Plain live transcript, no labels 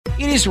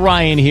It is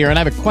Ryan here, and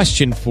I have a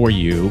question for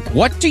you.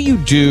 What do you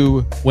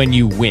do when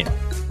you win?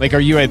 Like, are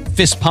you a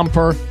fist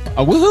pumper,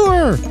 a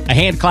woohooer, a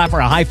hand clapper,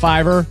 a high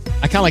fiver?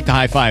 I kind of like the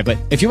high five, but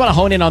if you want to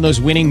hone in on those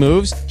winning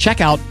moves,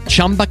 check out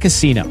Chumba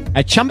Casino.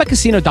 At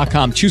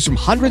ChumbaCasino.com, choose from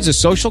hundreds of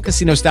social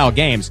casino-style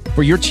games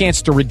for your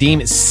chance to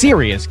redeem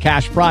serious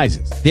cash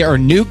prizes. There are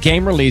new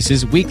game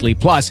releases weekly,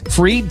 plus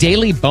free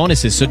daily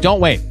bonuses. So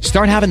don't wait.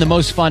 Start having the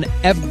most fun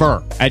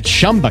ever at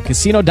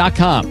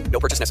ChumbaCasino.com.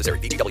 No purchase necessary.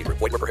 VGW Group.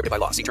 Void where prohibited by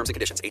law. See terms and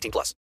conditions.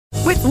 18+.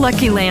 With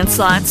Lucky Land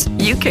Slots,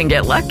 you can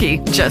get lucky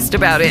just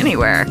about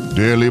anywhere.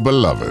 Dearly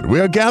beloved,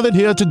 we are gathered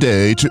here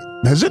today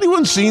to... Has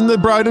anyone seen the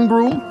bride and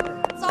groom?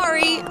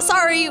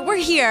 Sorry, we're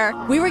here.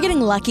 We were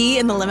getting lucky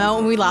in the limo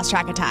and we lost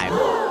track of time.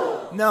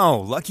 No,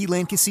 Lucky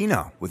Land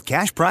Casino, with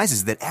cash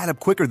prizes that add up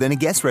quicker than a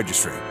guest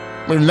registry.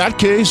 In that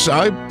case,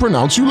 I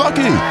pronounce you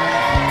lucky.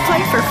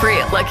 Play for free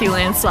at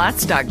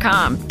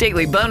LuckyLandSlots.com.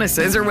 Daily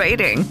bonuses are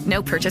waiting.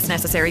 No purchase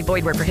necessary.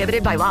 Void where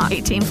prohibited by law.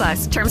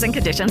 18+. Terms and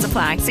conditions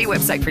apply. See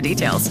website for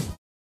details.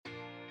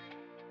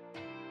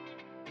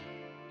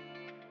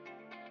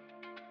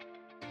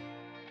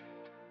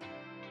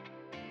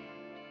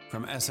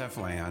 From SF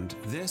Land,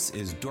 this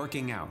is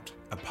Dorking Out,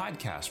 a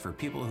podcast for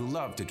people who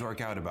love to dork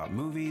out about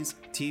movies,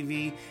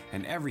 TV,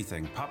 and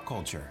everything pop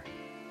culture.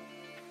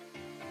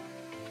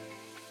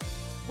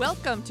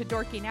 Welcome to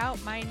Dorking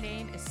Out. My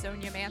name is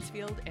Sonia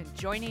Mansfield, and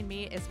joining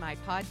me is my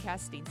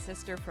podcasting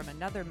sister from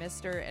another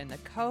mister and the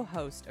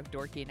co-host of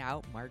Dorking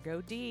Out,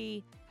 Margot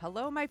D.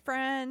 Hello, my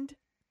friend.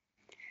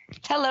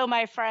 Hello,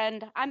 my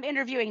friend. I'm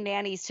interviewing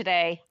nannies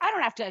today. I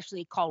don't have to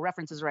actually call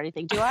references or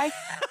anything, do I?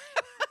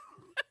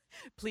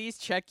 Please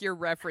check your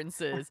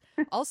references.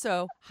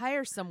 Also,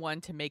 hire someone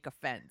to make a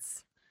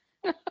fence.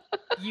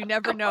 You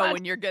never know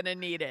when you're going to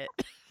need it.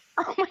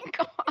 Oh, my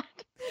God.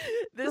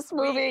 This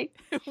movie,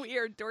 we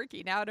are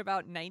dorking out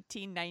about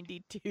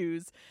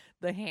 1992's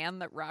The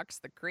Hand That Rocks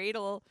the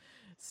Cradle,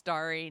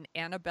 starring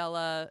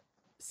Annabella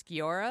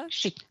Sciorra.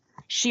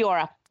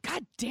 Sciorra.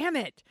 God damn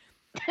it.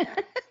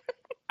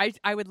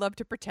 I would love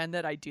to pretend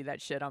that I do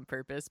that shit on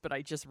purpose, but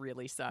I just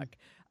really suck.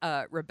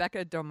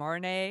 Rebecca De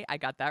Mornay, I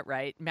got that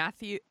right. Matt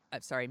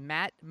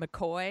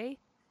McCoy,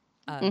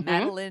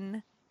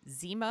 Madeline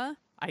Zima.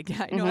 I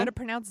know how to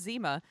pronounce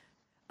Zima.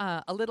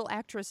 A little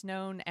actress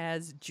known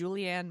as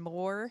Julianne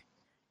Moore,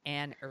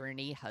 and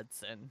Ernie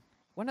Hudson,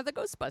 one of the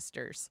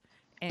Ghostbusters.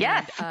 And,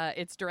 yes.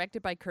 It's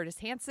directed by Curtis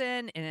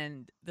Hanson,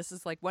 and this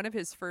is like one of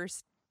his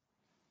first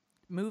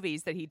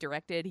movies that he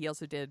directed. He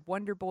also did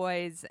Wonder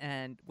Boys,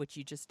 and which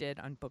you just did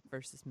on Book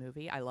versus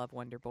Movie. I love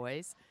Wonder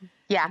Boys.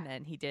 Yeah. And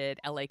then he did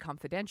L.A.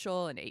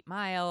 Confidential and 8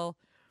 Mile.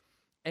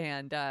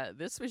 And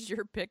this was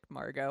your pick,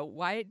 Margot.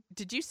 Why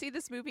did you see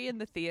this movie in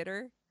the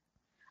theater?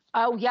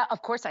 Oh, yeah,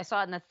 of course I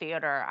saw it in the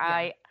theater.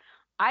 Yeah.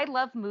 I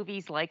love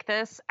movies like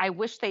this. I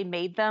wish they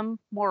made them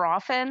more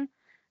often.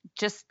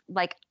 Just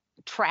like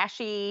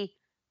trashy,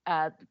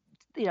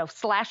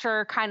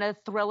 slasher kind of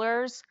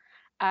thrillers,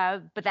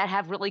 but that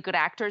have really good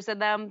actors in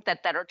them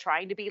that are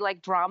trying to be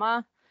like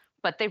drama,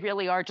 but they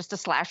really are just a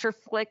slasher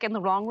flick in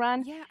the long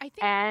run. Yeah, I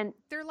think I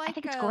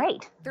think it's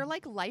great. They're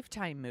like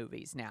Lifetime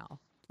movies now.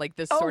 Like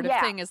this sort of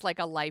thing is like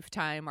a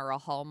Lifetime or a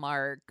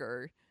Hallmark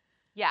or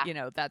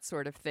that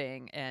sort of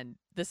thing. And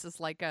this is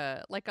like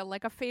a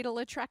Fatal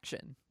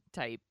Attraction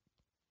type.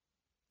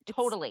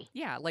 Totally.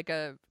 Yeah, like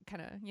a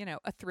kind of,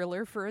 a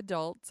thriller for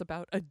adults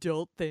about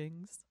adult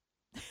things.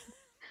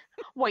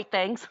 White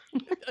things.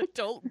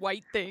 Adult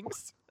white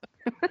things.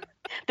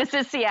 This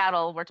is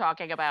Seattle we're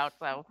talking about,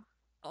 so.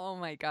 Oh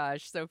my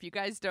gosh. So if you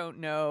guys don't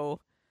know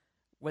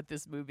what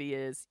this movie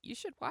is, you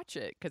should watch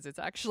it because it's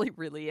actually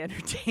really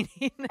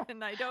entertaining.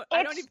 And I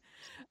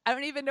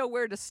don't even know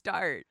where to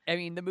start. I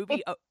mean, the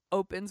movie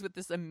opens with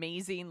this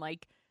amazing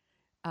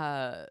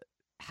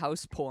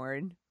house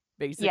porn,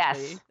 basically.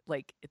 Yes.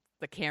 Like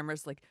the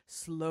camera's like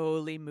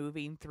slowly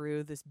moving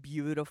through this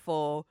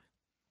beautiful,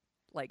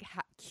 like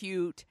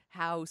cute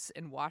house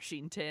in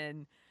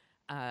Washington.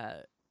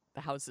 The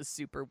house is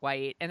super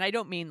white, and I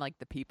don't mean like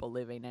the people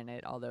living in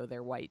it, although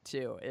they're white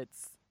too.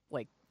 It's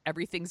like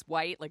everything's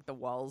white, like the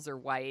walls are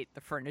white,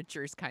 the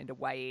furniture's kind of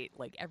white,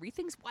 like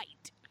everything's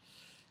white.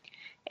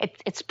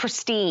 It's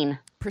pristine.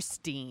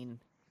 Pristine.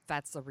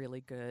 That's a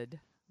really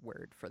good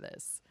word for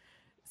this.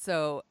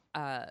 So,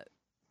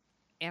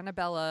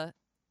 Annabella,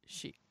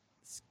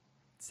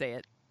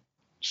 Sciorra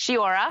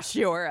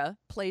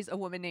plays a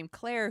woman named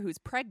Claire who's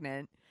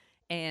pregnant,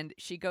 and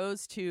she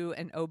goes to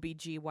an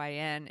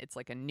OBGYN. It's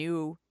like a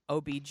new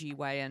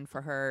OBGYN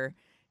for her,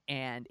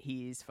 and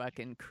he's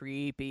fucking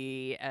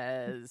creepy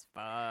as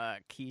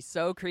fuck. He's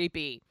so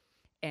creepy.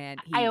 And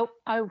I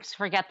always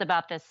forget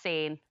about this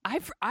scene.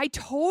 I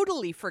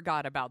totally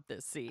forgot about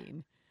this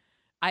scene.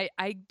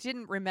 I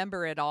didn't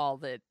remember at all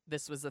that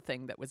this was a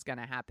thing that was going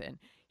to happen.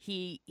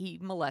 He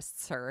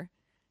molests her,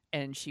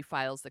 and she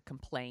files the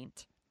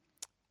complaint.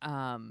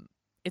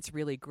 It's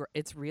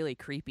really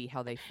creepy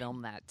how they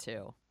film that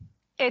too.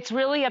 It's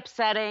really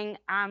upsetting.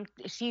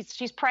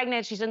 She's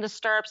pregnant. She's in the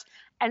stirrups,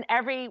 and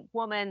every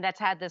woman that's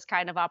had this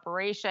kind of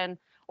operation,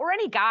 or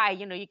any guy,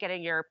 you get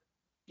in your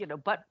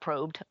butt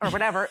probed or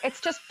whatever.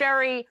 It's just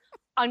very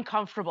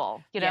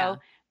uncomfortable, Yeah.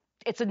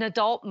 It's an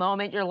adult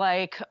moment. You're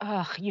like,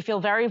 ugh, you feel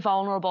very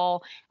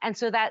vulnerable. And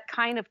so that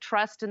kind of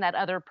trust in that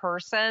other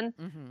person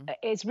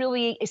is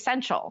really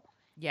essential.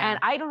 Yeah. And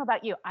I don't know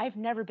about you. I've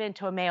never been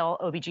to a male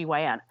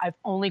OBGYN. I've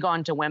only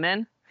gone to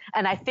women.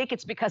 And I think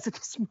it's because of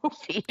this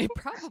movie. It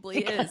probably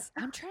is.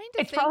 I'm trying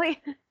to It's think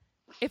probably,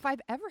 if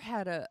I've ever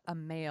had a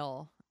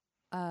male.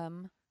 I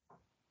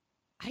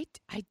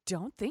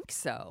don't think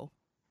so.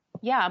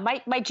 yeah,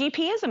 my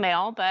GP is a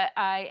male,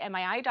 and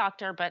my eye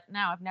doctor, but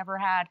no, I've never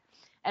had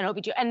an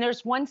OBGYN. And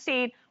there's one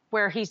scene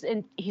where he's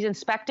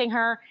inspecting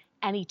her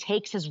and he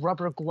takes his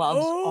rubber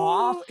gloves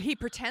off. He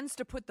pretends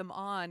to put them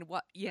on,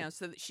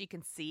 so that she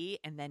can see,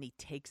 and then he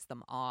takes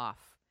them off.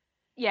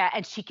 Yeah,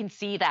 and she can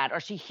see that or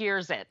she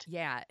hears it.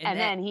 Yeah, And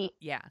then he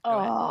go ahead.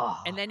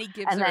 oh. And then he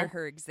gives And her then-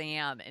 her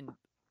exam and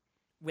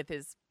with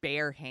his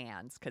bare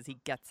hands because he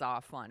gets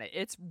off on it.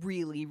 It's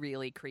really,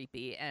 really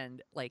creepy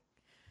and like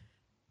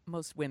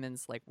most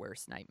women's like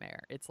worst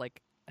nightmare. It's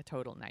like a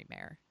total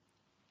nightmare.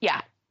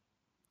 Yeah.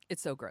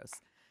 It's so gross.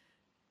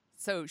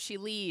 So she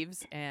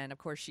leaves, and of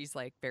course she's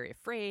like very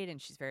afraid and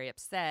she's very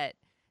upset,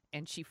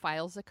 and she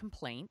files a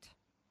complaint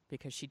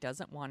because she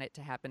doesn't want it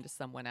to happen to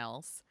someone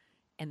else.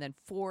 And then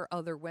 4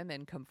 other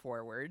women come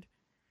forward.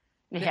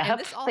 Yeah. And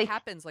this all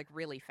happens like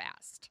really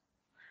fast.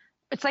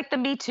 It's like the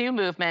Me Too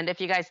movement, if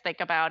you guys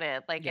think about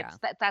it. Like Yeah.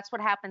 that's what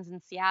happens in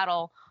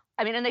Seattle.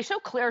 I mean, and they show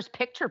Claire's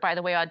picture, by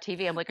the way, on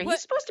TV. I'm like, are you What?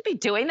 supposed to be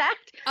doing that?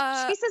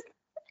 She's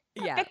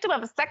a Yeah. victim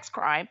of a sex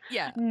crime.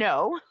 Yeah.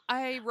 No.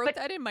 I wrote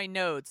that in my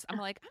notes. I'm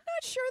like, I'm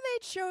not sure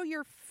they'd show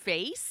your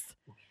face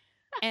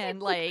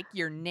and like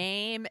your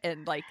name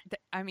and like,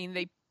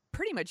 they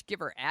pretty much give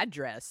her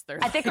address.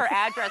 I think her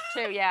address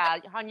too. Yeah.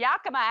 On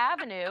Yakima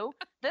Avenue,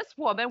 this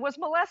woman was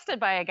molested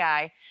by a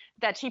guy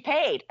that she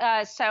paid.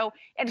 And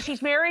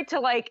she's married to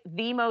like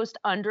the most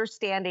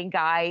understanding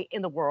guy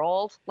in the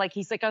world. Like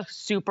he's like a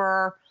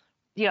super,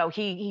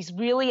 he's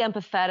really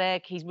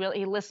empathetic. He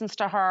listens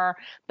to her,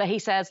 but he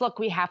says, look,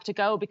 we have to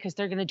go because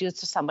they're going to do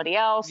this to somebody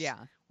else. Yeah.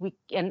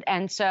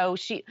 And so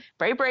she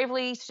very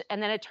bravely,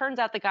 and then it turns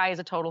out the guy is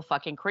a total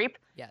fucking creep.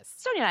 Yes.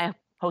 Sonia and I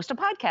host a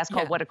podcast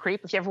called Yeah. What a Creep,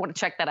 if you ever want to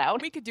check that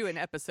out. We could do an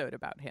episode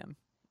about him.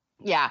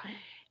 Yeah.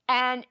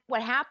 And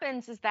what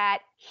happens is that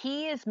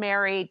he is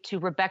married to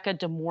Rebecca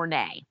De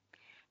Mornay.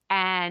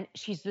 And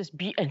she's this,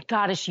 and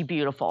God, is she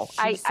beautiful.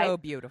 She's so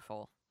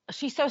beautiful.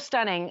 She's so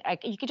stunning.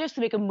 You could just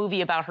make a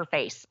movie about her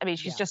face. I mean,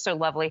 she's just so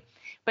lovely.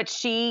 But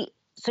she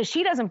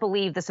doesn't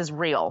believe this is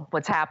real,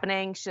 what's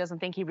happening. She doesn't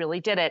think he really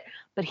did it.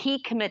 But he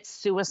commits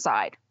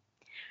suicide.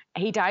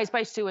 He dies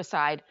by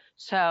suicide.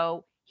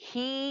 So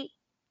she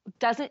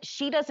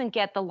doesn't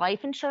get the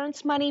life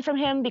insurance money from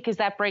him because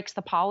that breaks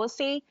the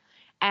policy.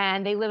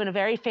 And they live in a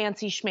very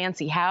fancy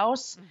schmancy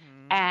house.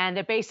 Mm-hmm. And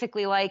they're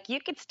basically like, you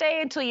could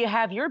stay until you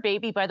have your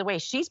baby. By the way,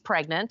 she's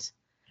pregnant,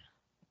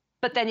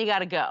 but then you got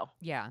to go.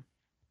 Yeah.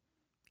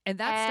 And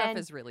that stuff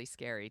is really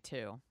scary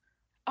too.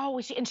 Oh,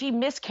 she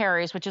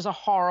miscarries, which is a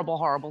horrible,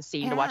 horrible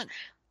scene to watch.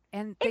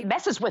 And it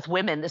messes with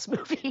women, this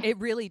movie. It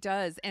really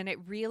does. And it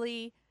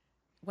really,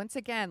 once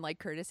again, like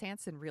Curtis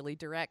Hanson really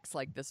directs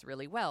like this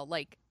really well.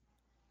 Like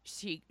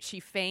she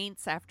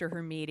faints after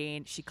her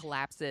meeting, she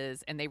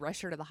collapses, and they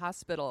rush her to the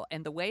hospital.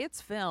 And the way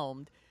it's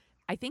filmed,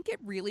 I think it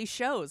really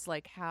shows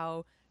like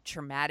how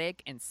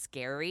traumatic and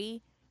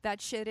scary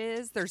that shit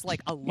is. There's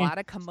like a lot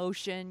of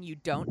commotion. You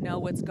don't know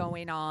what's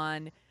going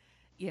on.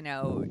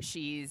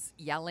 She's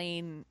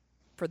yelling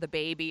for the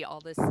baby, all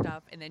this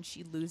stuff, and then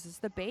she loses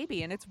the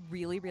baby, and it's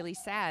really, really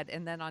sad.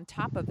 And then on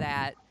top of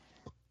that,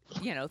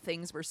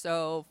 things were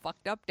so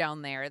fucked up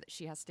down there that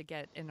she has to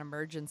get an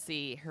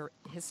emergency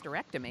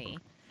hysterectomy.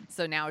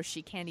 So now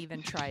she can't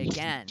even try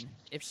again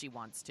if she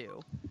wants to,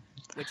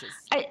 which is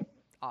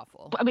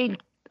awful. I mean,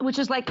 which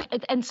is like,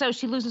 and so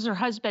she loses her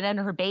husband and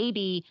her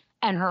baby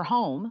and her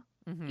home.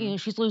 Mm-hmm.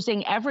 She's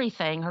losing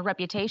everything, her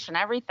reputation,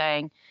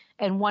 everything,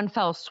 in one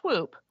fell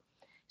swoop.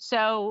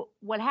 So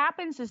what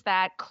happens is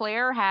that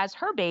Claire has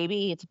her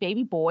baby. It's a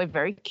baby boy,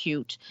 very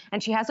cute.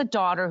 And she has a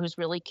daughter who's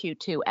really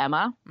cute too,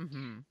 Emma.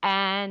 Mm-hmm.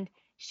 And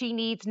she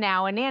needs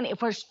now a nanny.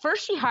 First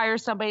she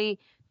hires somebody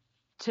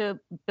to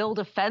build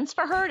a fence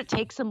for her. It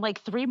takes him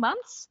like 3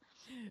 months.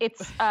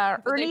 It's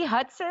Ernie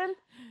Hudson.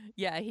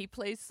 Yeah, he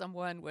plays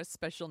someone with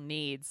special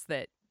needs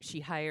that she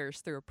hires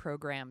through a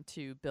program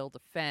to build a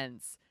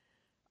fence.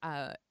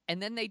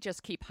 And then they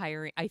just keep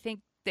hiring. I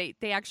think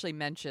they actually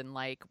mention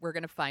like we're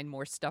going to find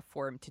more stuff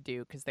for him to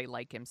do because they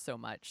like him so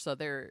much. So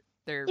they're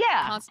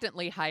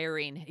constantly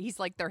hiring. He's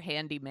like their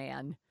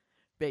handyman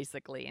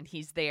basically, and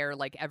he's there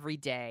like every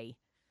day,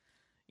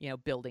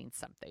 building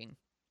something.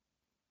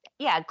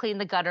 Yeah, clean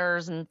the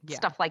gutters and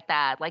stuff like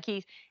that. Like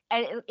he's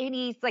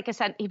like I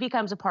said, he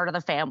becomes a part of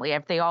the family.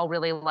 They all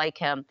really like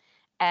him.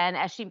 And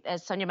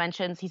as Sonia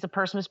mentions, he's a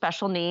person with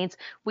special needs.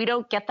 We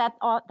don't get that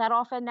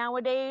often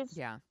nowadays.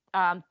 Yeah.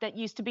 That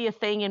used to be a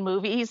thing in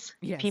movies.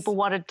 Yes. People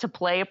wanted to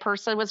play a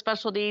person with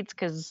special needs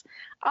because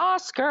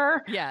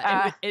Oscar.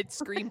 Yeah, it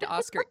screamed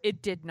Oscar.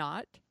 It did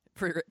not,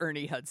 for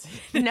Ernie Hudson.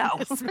 No. in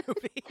this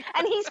movie.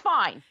 And he's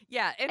fine.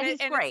 Yeah, And he's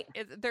great.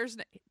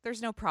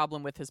 There's no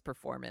problem with his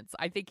performance.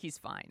 I think he's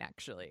fine.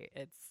 Actually,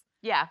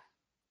 Yeah.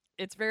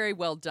 it's very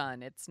well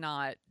done. It's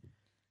not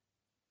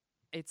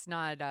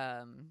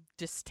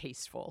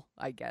distasteful,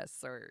 I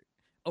guess, or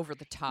over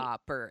the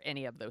top or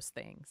any of those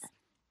things.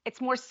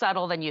 It's more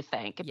subtle than you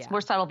think. It's Yeah.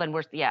 more subtle than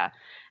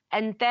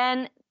And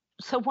then,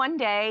 so one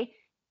day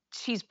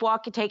she's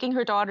taking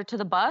her daughter to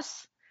the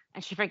bus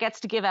and she forgets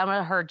to give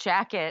Emma her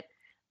jacket.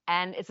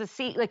 And it's a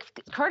scene, like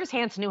Curtis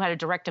Hanson knew how to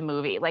direct a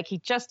movie. Like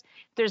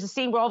there's a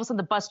scene where all of a sudden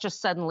the bus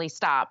just suddenly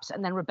stops.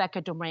 And then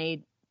Rebecca De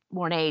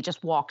Mornay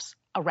just walks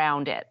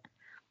around it.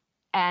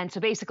 And so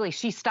basically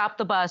she stopped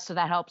the bus. So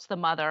that helps the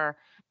mother.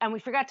 And we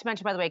forgot to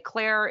mention, by the way,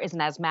 Claire is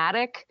an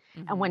asthmatic.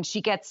 Mm-hmm. And when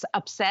she gets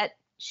upset,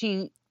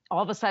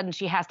 all of a sudden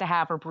she has to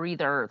have her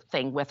breather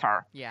thing with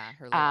her. Yeah,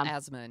 her little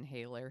asthma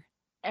inhaler.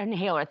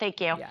 Thank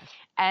you. Yeah.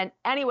 And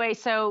anyway,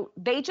 so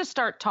they just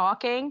start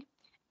talking.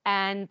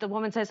 And the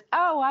woman says,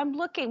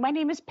 my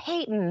name is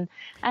Peyton,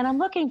 and I'm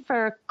looking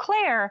for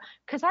Claire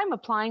because I'm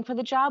applying for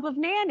the job of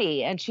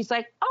nanny. And she's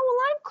like, oh,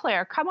 well, I'm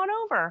Claire. Come on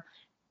over.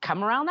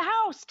 Come around the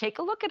house. Take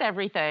a look at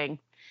everything.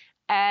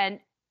 And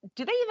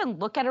do they even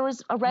look at a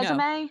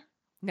resume?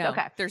 No,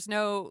 Okay. There's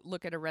no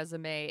look at a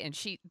resume. And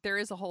there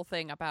is a whole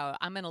thing about,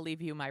 I'm going to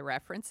leave you my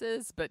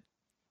references, but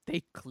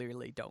they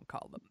clearly don't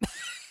call them.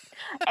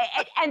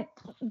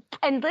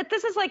 and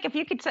this is like, if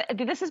you could say,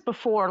 this is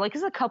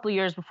a couple of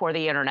years before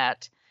the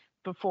internet.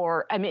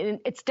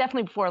 It's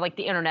definitely before like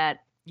the internet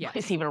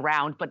was even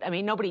around, but I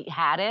mean, nobody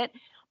had it.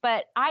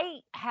 But I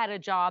had a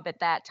job at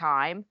that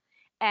time,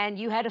 and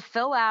you had to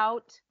fill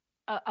out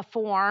a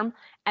form,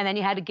 and then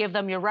you had to give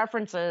them your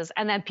references,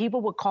 and then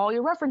people would call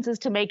your references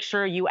to make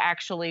sure you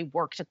actually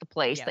worked at the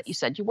place that you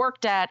said you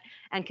worked at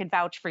and can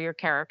vouch for your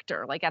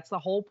character. Like, that's the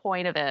whole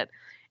point of it.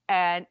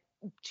 And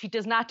she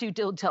does not do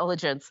due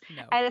diligence.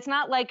 No. And it's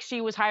not like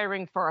she was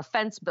hiring for a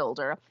fence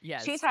builder.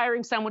 Yes. She's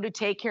hiring someone to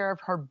take care of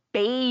her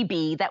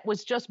baby that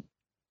was just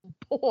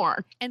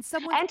born and to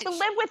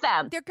live with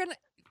them.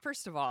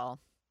 First of all,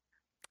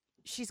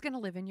 she's going to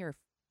live in your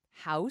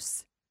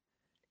house.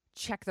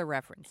 Check the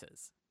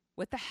references.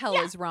 What the hell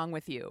is wrong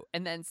with you?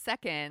 And then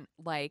second,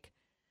 like,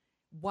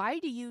 why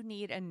do you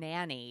need a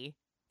nanny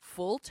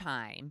full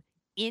time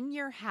in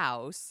your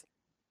house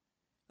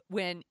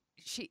when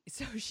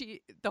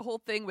the whole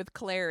thing with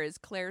Claire is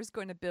Claire's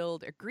going to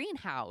build a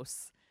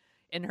greenhouse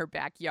in her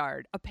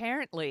backyard.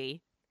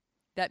 Apparently,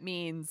 that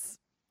means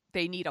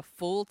they need a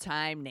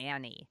full-time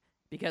nanny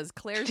because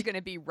Claire's going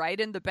to be right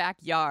in the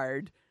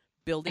backyard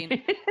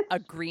building a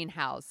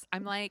greenhouse.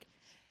 I'm like,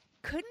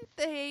 couldn't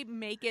they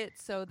make it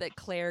so that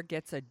Claire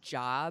gets a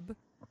job?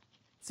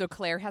 So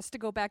Claire has to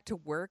go back to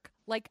work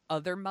like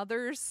other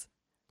mothers,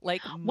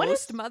 like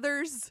most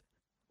mothers.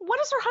 What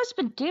does her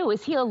husband do?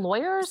 Is he a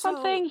lawyer or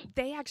something?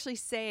 They actually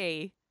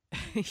say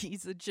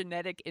he's a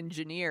genetic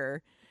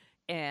engineer.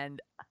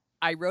 And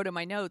I wrote in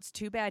my notes,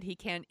 too bad he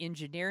can't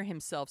engineer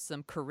himself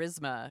some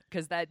charisma,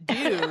 because that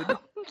dude,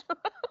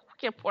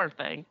 poor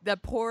thing. the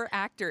poor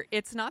actor,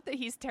 it's not that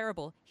he's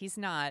terrible. He's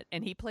not.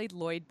 And he played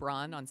Lloyd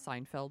Braun on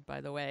Seinfeld,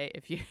 by the way.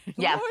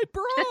 Lloyd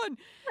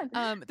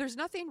Braun. There's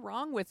nothing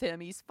wrong with him.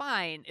 He's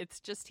fine. It's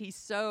just he's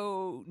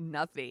so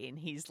nothing.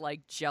 He's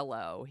like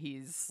Jell-O.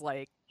 He's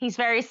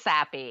very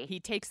sappy. He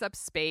takes up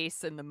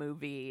space in the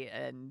movie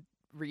and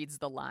reads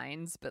the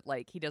lines, but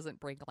like he doesn't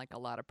bring like a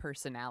lot of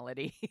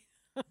personality.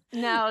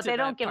 No, they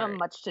don't give him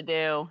much to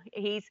do.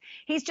 He's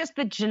just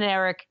the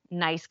generic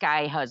nice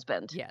guy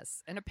husband.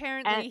 Yes. And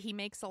apparently he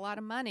makes a lot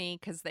of money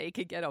because they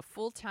could get a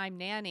full-time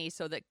nanny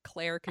so that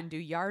Claire can do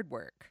yard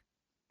work.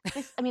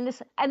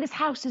 This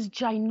house is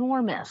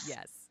ginormous.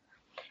 Yes.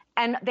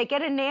 And they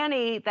get a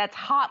nanny that's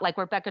hot, like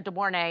Rebecca De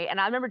Mornay. And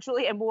I remember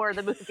Julianne Moore in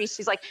the movie.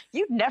 She's like,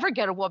 "You'd never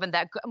get a woman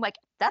that good." I'm like,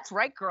 "That's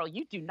right, girl.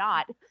 You do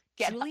not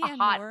get Julianne a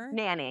hot Moore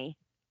nanny."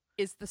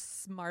 Is the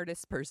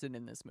smartest person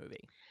in this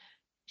movie.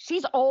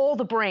 She's all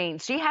the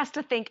brains. She has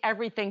to think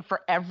everything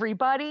for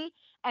everybody,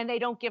 and they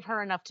don't give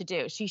her enough to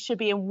do. She should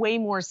be in way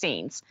more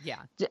scenes. Yeah.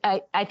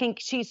 I think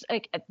she's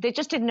like, they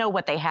just didn't know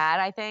what they had,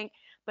 I think.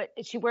 But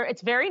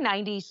it's very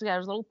 90s. She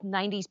has a little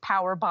 90s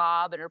power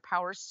bob and her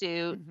power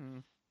suit. Mm-hmm.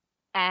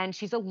 And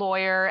she's a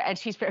lawyer, and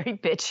she's very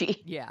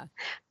bitchy. Yeah.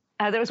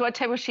 There was one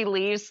time where she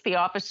leaves the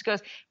office. She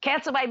goes,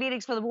 "Cancel my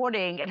meetings for the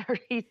morning." And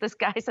this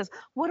guy says,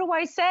 "What do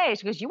I say?"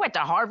 She goes, "You went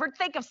to Harvard.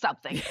 Think of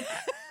something."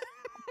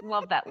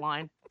 Love that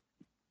line.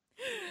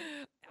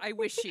 I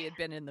wish she had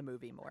been in the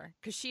movie more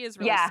because she is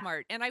really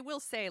smart. And I will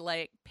say,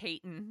 like,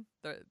 Peyton,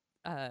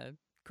 the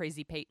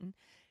crazy Peyton,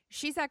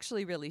 she's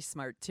actually really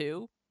smart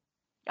too.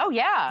 Oh,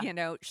 yeah. You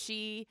know,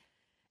 she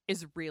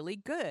is really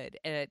good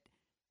at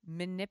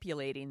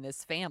manipulating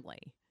this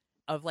family,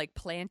 of like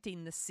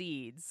planting the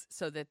seeds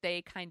so that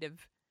they kind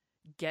of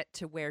get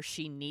to where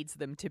she needs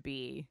them to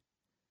be.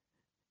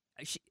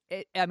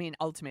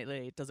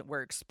 Ultimately it doesn't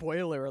work.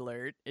 Spoiler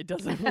alert, it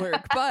doesn't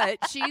work. But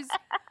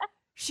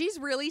she's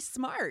really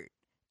smart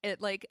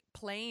at like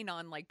playing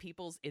on like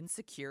people's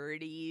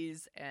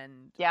insecurities,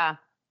 and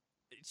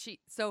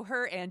So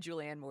her and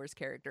Julianne Moore's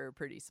character are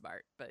pretty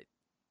smart, but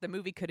the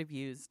movie could have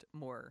used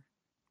more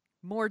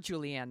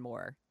Julianne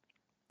Moore.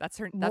 That's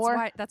her.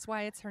 That's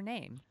why it's her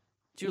name.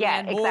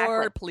 Julianne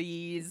Moore,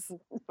 please.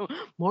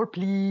 More,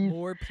 please.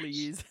 More,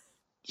 please.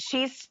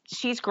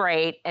 She's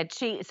great, and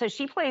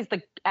she plays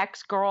the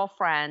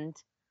ex-girlfriend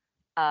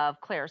of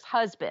Claire's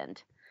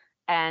husband,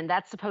 and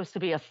that's supposed to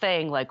be a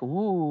thing. Like,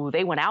 ooh,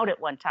 they went out at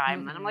one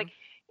time, and I'm like,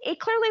 he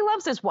clearly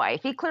loves his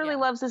wife. He clearly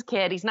loves his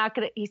kid. He's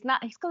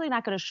clearly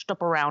not gonna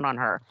shtup around on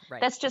her.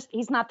 Right. That's just,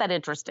 he's not that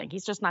interesting.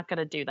 He's just not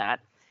gonna do that.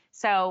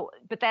 So,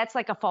 but that's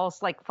like a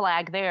false like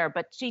flag there.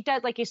 But she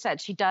does, like you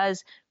said, she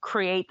does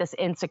create this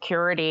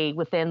insecurity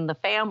within the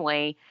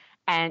family,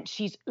 and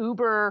she's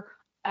uber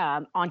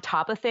on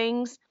top of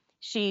things.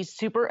 She's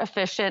super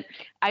efficient.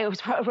 I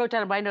wrote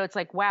down in my notes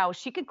like, wow,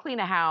 she could clean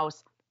a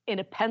house in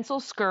a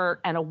pencil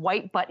skirt and a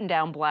white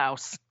button-down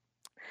blouse,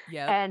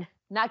 and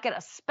not get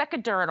a speck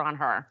of dirt on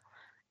her.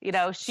 You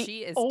know,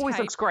 she always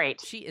looks great.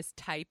 She is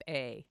type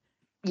A.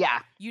 Yeah.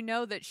 You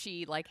know that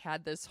she like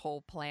had this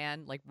whole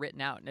plan like written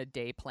out in a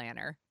day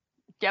planner.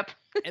 Yep.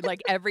 And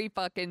like every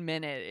fucking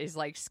minute is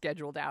like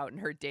scheduled out in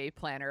her day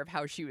planner of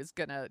how she was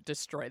gonna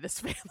destroy this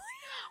family.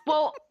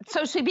 Well,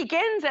 so she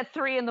begins at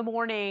 3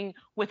 a.m.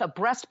 with a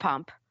breast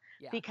pump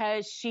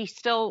because she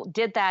still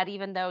did that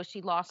even though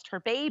she lost her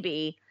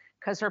baby,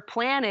 because her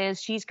plan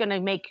is she's going to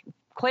make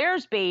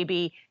Claire's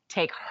baby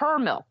take her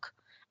milk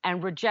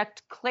and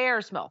reject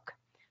Claire's milk.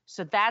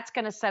 So that's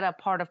going to set up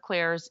part of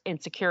Claire's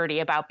insecurity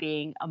about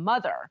being a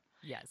mother.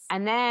 Yes.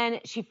 And then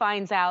she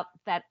finds out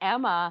that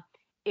Emma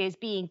is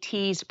being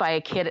teased by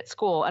a kid at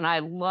school. And I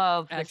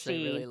love the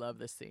scene. I really love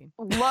this scene.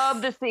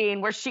 Love the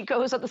scene where she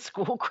goes on the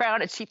school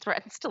ground and she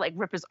threatens to like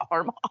rip his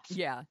arm off.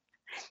 Yeah.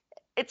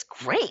 It's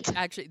great.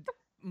 Actually,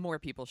 more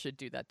people should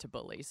do that to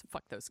bullies.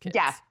 Fuck those kids.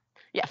 Yeah.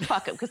 Yeah,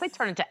 fuck them. Because they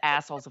turn into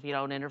assholes if you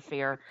don't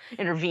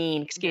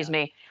intervene, excuse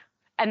me.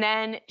 And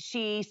then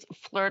she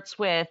flirts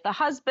with the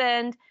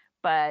husband,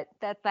 but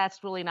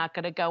that's really not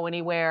going to go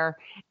anywhere.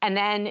 And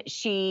then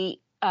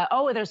she,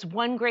 there's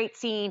one great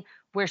scene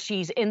where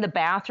she's in the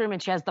bathroom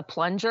and she has the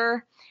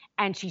plunger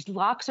and she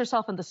locks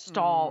herself in the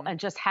stall and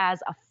just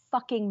has a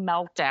fucking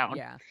meltdown.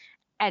 Yeah.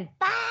 And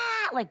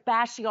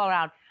bashing all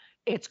around.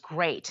 It's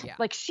great. Yeah.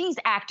 Like she's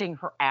acting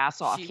her ass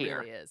off She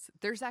here. really is.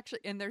 There's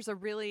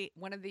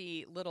one of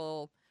the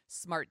little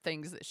smart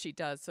things that she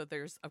does. So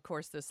there's, of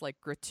course, this like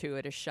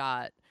gratuitous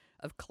shot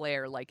of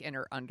Claire like in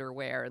her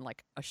underwear and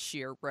like a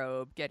sheer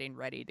robe getting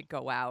ready to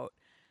go out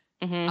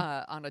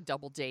on a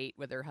double date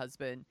with her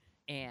husband.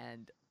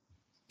 And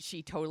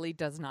she totally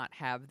does not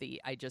have the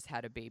I just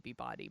had a baby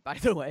body, by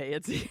the way.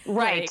 It's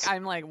right. Like,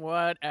 I'm like,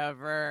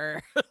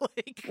 whatever.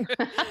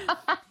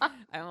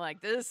 I'm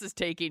like, this is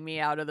taking me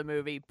out of the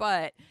movie.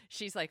 But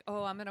she's like,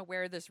 oh, I'm going to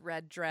wear this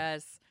red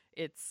dress.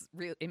 It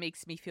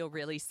makes me feel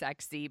really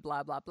sexy,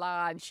 blah, blah,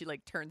 blah. And she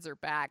like turns her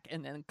back.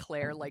 And then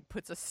Claire like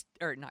Peyton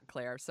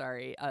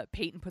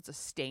puts a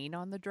stain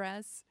on the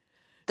dress.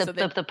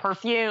 The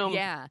perfume.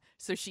 Yeah.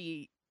 So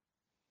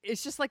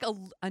it's just like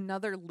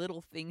another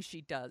little thing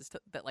she does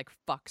that like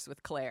fucks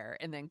with Claire.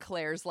 And then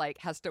Claire's like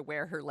has to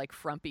wear her like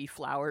frumpy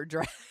flower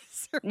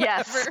dress.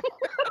 Yes.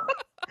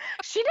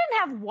 She didn't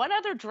have one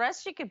other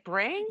dress she could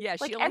bring. Yeah.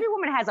 Like every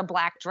woman has a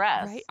black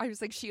dress. Right. I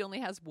was like, she only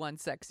has one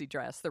sexy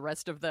dress. The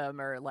rest of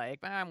them are like,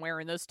 I'm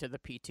wearing this to the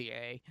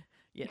PTA.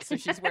 Yeah. So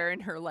she's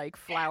wearing her like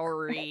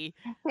flowery.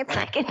 It's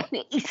like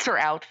an Easter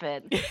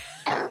outfit.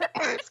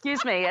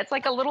 Excuse me. It's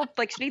like a little,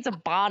 like she needs a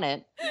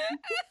bonnet.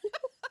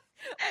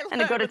 And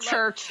to go to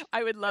church.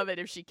 I would love it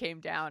if she came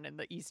down in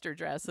the Easter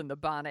dress and the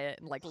bonnet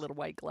and like little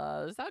white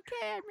gloves.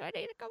 Okay, I'm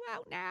ready to go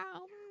out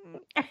now.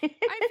 I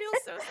feel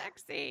so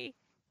sexy.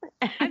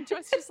 I'm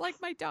just like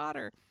my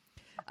daughter.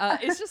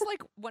 It's just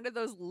like one of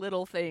those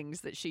little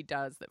things that she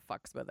does that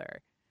fucks with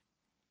her.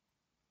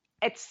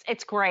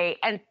 It's great.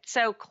 And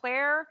so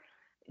Claire,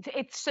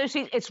 it's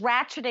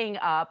ratcheting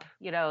up,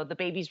 you know, the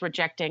baby's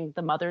rejecting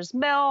the mother's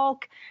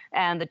milk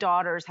and the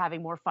daughter's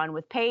having more fun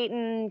with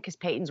Peyton because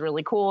Peyton's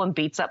really cool and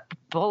beats up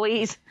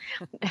bullies.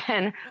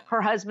 And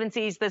her husband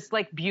sees this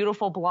like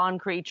beautiful blonde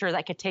creature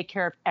that could take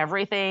care of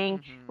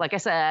everything. Like I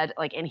said,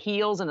 like in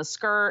heels and a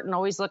skirt and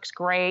always looks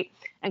great.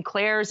 And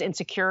Claire's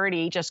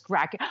insecurity just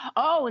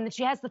and then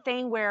she has the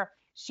thing where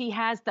she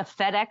has the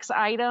FedEx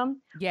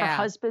item, her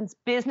husband's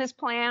business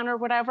plan or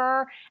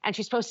whatever, and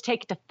she's supposed to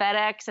take it to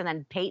FedEx, and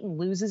then Peyton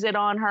loses it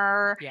on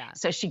her. Yeah.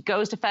 So she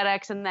goes to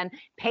FedEx, and then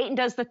Peyton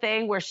does the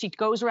thing where she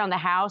goes around the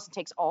house and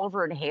takes all of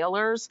her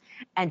inhalers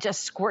and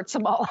just squirts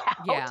them all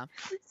out. Yeah.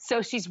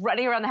 So she's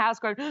running around the house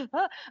going,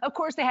 of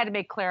course they had to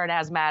make Claire an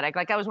asthmatic.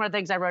 Like that was one of the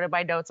things I wrote in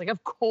my notes. Like,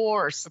 of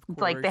course.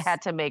 Like they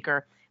had to make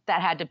her.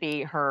 That had to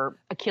be her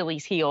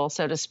Achilles heel,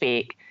 so to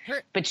speak.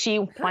 But she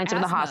winds up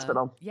in the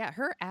hospital. Yeah,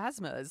 her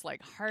asthma is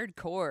like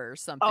hardcore or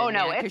something. Oh,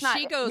 no, it's not.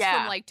 She goes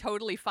from like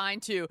totally fine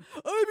to,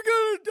 I'm going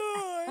to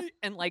die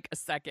in like a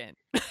second.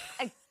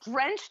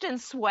 Drenched in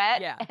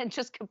sweat and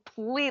just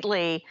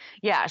completely,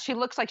 she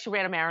looks like she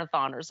ran a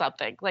marathon or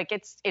something. Like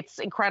it's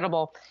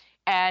incredible.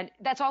 And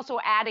that's also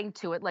adding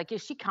to it. Like,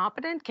 is she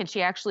competent? Can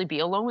she actually be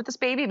alone with this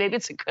baby? Maybe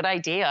it's a good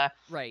idea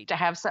Right. to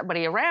have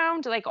somebody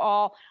around, like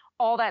all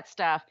that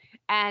stuff.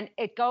 And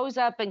it goes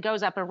up and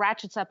goes up and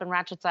ratchets up and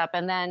ratchets up.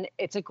 And then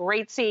it's a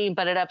great scene,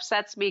 but it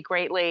upsets me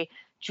greatly.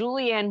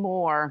 Julianne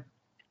Moore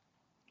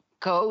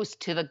goes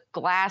to the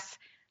glass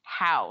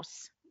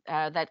house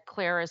that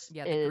Claire is.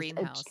 Yeah, the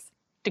greenhouse.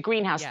 The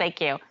greenhouse, Yeah.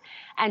 thank you.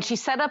 And she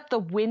set up the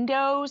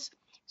windows.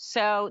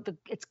 So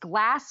it's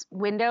glass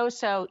windows.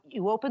 So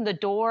you open the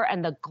door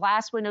and the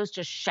glass windows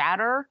just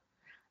shatter.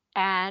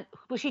 And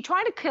was she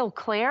trying to kill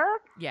Claire?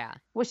 Yeah.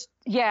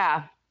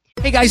 Yeah.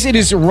 Hey guys, it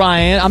is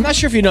Ryan. I'm not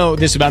sure if you know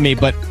this about me,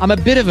 but I'm a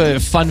bit of a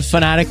fun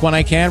fanatic when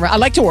I can. I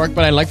like to work,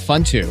 but I like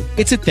fun too.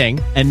 It's a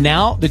thing. And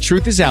now the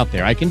truth is out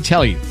there. I can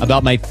tell you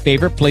about my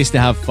favorite place to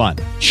have fun.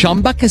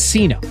 Chumba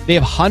Casino. They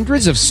have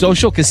hundreds of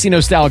social casino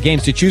style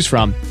games to choose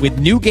from with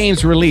new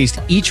games released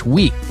each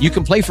week. You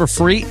can play for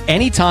free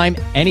anytime,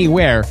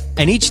 anywhere.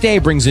 And each day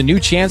brings a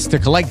new chance to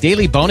collect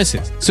daily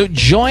bonuses. So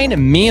join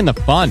me in the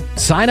fun.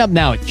 Sign up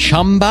now at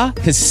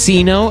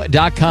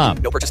ChumbaCasino.com.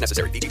 No purchase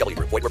necessary. VGW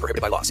Group. Void where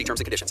prohibited by law. See terms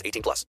and conditions.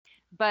 18 plus.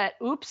 But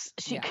oops,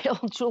 she Yeah.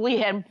 killed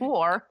Julianne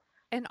Moore.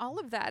 And all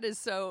of that is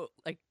so,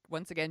 like,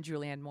 once again,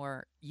 Julianne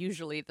Moore,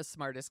 usually the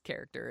smartest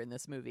character in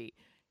this movie.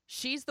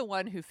 She's the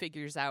one who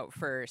figures out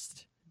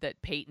first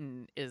that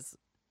Peyton is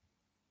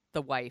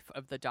the wife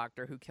of the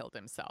doctor who killed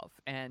himself.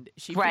 And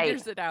she Right.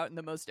 figures it out in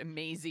the most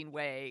amazing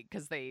way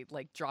because they,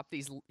 like, drop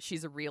these,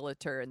 she's a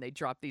realtor and they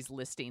drop these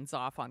listings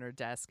off on her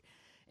desk.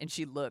 And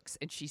she looks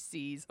and she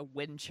sees a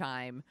wind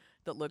chime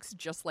that looks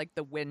just like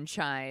the wind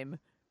chime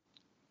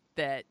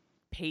that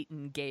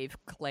Peyton gave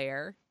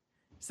Claire.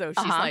 So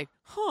she's like,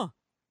 huh,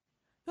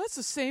 that's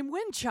the same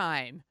wind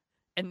chime.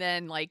 And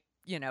then, like,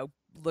 you know,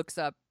 looks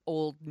up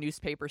old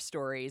newspaper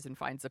stories and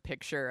finds a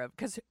picture of,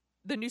 because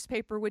the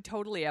newspaper would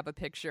totally have a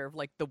picture of,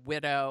 like, the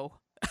widow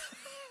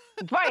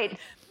Right.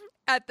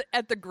 at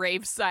the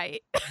grave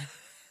site.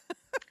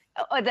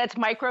 Oh, that's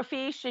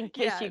microfiche, in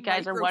case you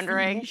guys are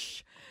wondering.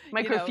 Microfiche.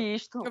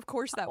 Microfiche. You know, of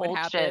course that would Old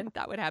happen. shit.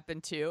 That would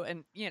happen too.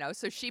 And, you know,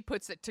 so she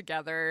puts it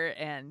together.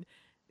 And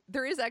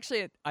there is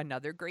actually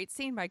another great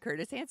scene by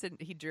Curtis Hanson,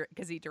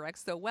 because he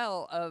directs so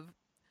well, of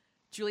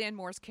Julianne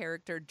Moore's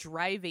character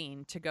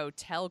driving to go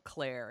tell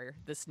Claire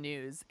this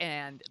news.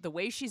 And the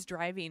way she's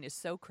driving is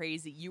so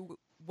crazy. You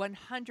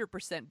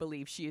 100%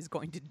 believe she is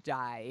going to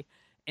die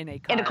in a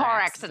car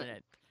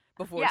accident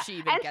before she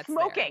even gets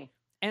smoking.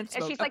 there. And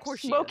And she's of like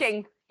course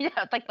smoking. Yeah,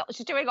 like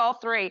she's doing all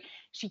three.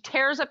 She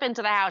tears up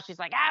into the house. She's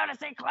like, I want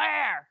to see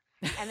Claire.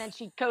 And then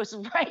she goes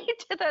right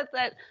to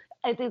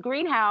the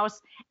greenhouse,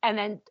 and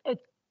then it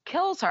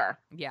kills her.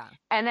 Yeah.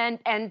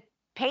 And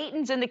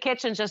Peyton's in the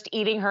kitchen just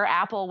eating her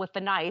apple with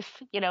the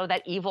knife, you know,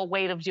 that evil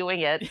way of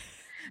doing it.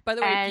 By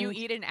the way, if you And-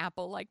 eat an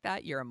apple like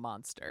that, you're a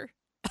monster.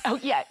 Oh,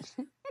 yeah.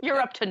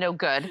 You're up to no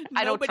good.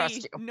 I don't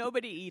trust you.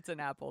 Nobody eats an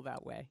apple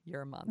that way.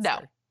 You're a monster. No.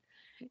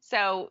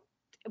 So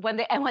when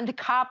the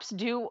cops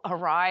do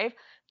arrive,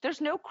 there's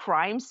no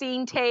crime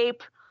scene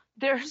tape.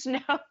 There's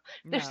no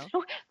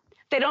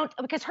they don't,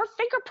 because her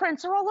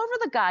fingerprints are all over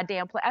the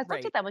goddamn place. I looked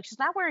Right. at them like, she's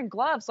not wearing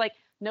gloves. Like,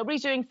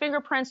 nobody's doing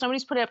fingerprints.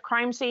 Nobody's putting up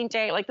crime scene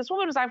tape. Like, this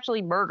woman was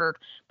actually murdered,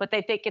 but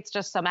they think it's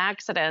just some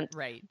accident.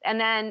 Right. And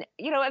then,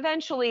 you know,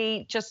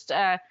 eventually just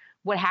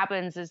what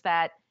happens is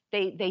that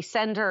they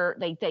send her,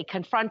 they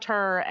confront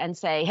her and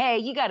say, hey,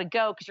 you got to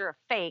go because you're a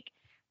fake.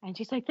 And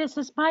she's like, this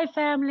is my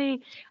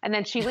family. And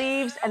then she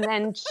leaves, and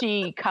then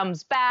she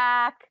comes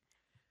back,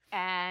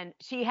 and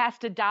she has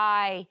to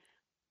die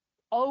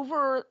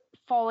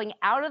falling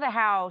out of the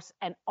house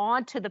and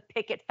onto the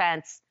picket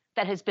fence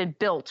that has been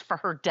built for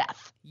her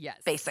death. Yes.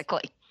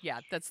 Basically. Yeah,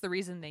 that's the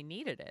reason they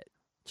needed it,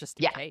 just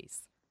in Yeah.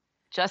 case.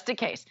 Just in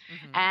case.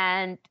 Mhm.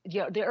 And,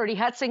 you know, the Ernie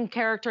Hudson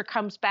character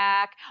comes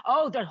back.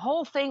 Oh, the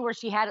whole thing where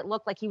she had it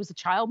look like he was a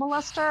child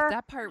molester.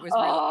 That part was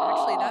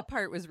that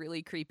part was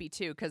really creepy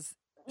too, because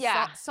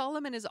Yeah.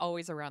 Solomon is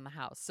always around the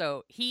house,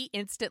 so he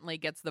instantly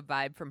gets the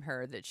vibe from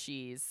her that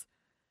she's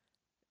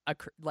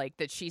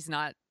that she's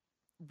not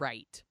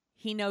right.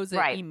 He knows it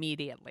Right.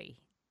 immediately.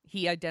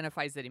 He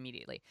identifies it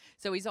immediately.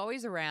 So he's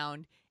always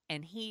around,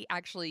 and he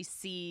actually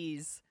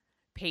sees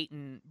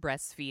Peyton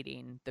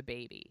breastfeeding the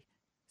baby.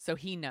 So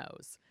he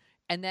knows.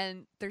 And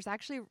then there's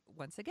actually,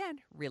 once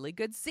again, really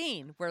good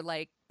scene where,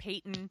 like,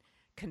 Peyton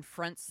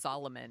confronts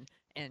Solomon,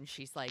 and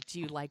she's like, do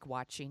you like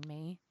watching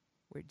me?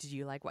 Or do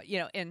you like what, you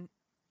know, and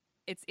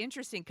it's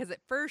interesting because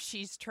at first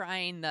she's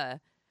trying to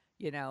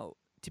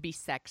be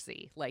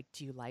sexy. Like,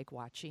 do you like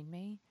watching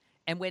me?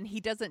 And when he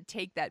doesn't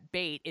take that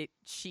bait,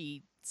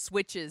 she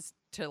switches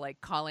to,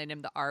 like, calling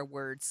him the R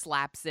word,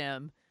 slaps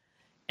him,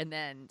 and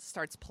then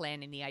starts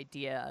planning the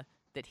idea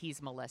that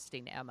he's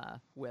molesting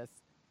Emma with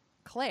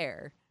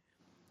Claire.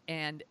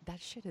 And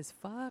that shit is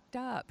fucked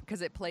up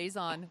because it plays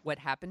on what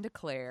happened to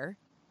Claire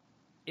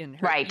in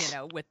her, Right. you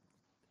know, with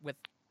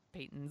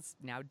Peyton's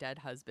now dead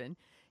husband.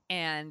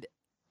 And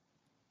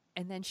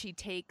then she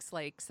takes,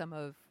 like, some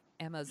of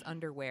Emma's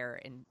underwear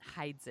and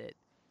hides it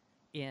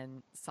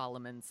in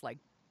Solomon's, like,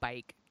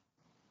 bike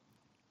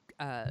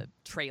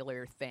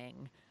trailer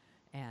thing.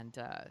 And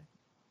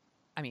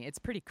I mean, it's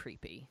pretty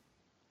creepy.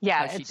 Yeah,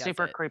 how she it's does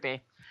super it.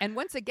 creepy. And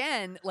once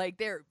again, like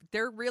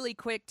they're really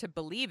quick to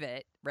believe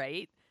it,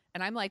 right?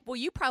 And I'm like, well,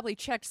 you probably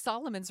checked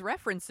Solomon's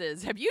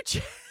references. Have you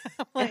checked?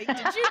 Like,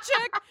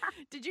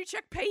 did you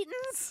check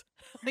Peyton's?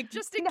 Like,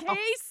 just in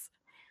case?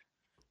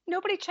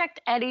 Nobody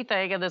checked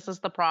anything, and this is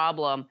the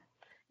problem.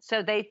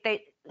 So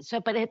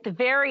but at the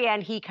very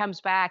end, he comes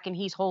back and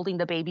he's holding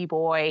the baby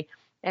boy.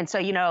 And so,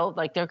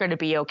 like they're going to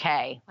be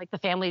okay. Like the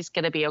family's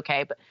going to be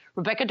okay. But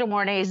Rebecca De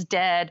Mornay is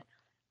dead.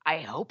 I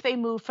hope they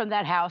move from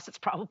that house. It's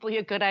probably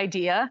a good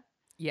idea.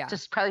 Yeah.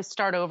 Just probably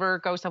start over,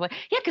 go somewhere.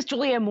 Yeah, because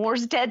Julianne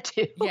Moore's dead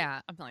too.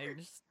 Yeah. I'm like,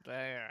 just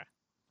there.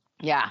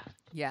 Yeah.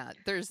 Yeah.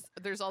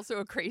 There's also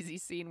a crazy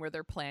scene where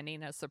they're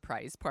planning a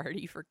surprise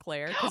party for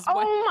Claire.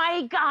 Oh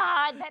my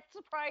God, that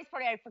surprise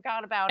party! I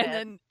forgot about it. And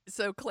then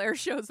so Claire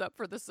shows up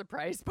for the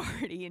surprise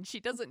party, and she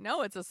doesn't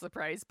know it's a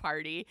surprise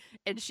party,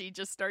 and she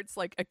just starts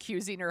like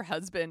accusing her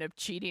husband of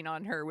cheating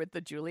on her with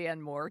the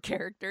Julianne Moore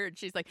character, and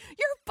she's like,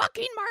 "You're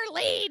fucking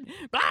Marlene,"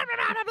 blah blah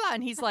blah blah blah,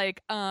 and he's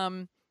like,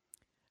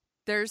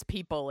 there's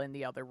people in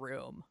the other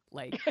room,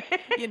 like,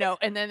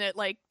 and then it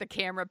like the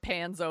camera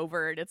pans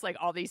over and it's like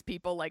all these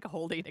people like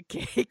holding a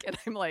cake, and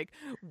I'm like,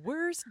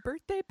 worst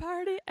birthday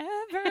party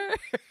ever.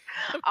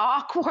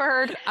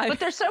 Awkward. But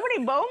there's so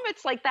many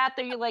moments like that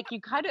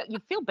you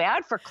feel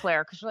bad for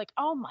Claire, because you're like,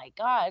 oh my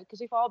God,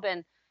 because we've all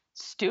been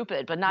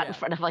stupid, but not in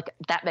front of like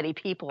that many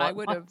people. I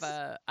would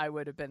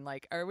have been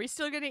like, are we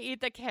still gonna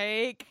eat the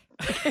cake?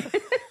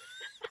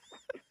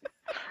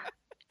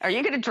 Are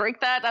you gonna drink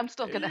that? I'm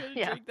still gonna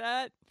drink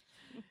that.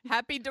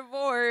 Happy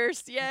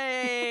divorce.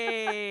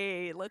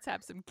 Yay. Let's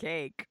have some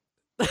cake.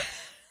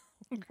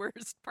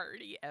 Worst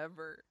party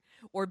ever.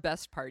 Or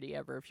best party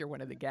ever if you're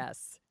one of the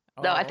guests.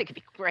 No, I think it'd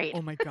be great.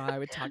 Oh my God, I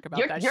would talk about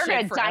that you're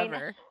shit gonna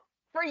forever.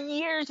 For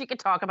years you could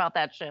talk about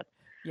that shit.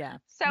 Yeah.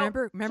 So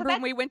remember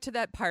when we went to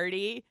that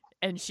party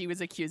and she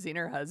was accusing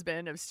her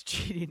husband of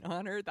cheating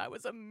on her? That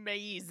was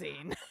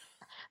amazing.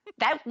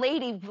 That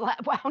lady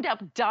wound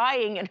up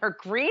dying in her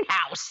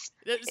greenhouse.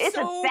 Isn't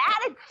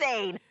that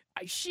insane?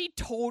 She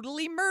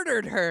totally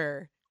murdered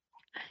her.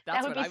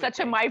 That would be such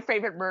a My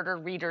Favorite Murder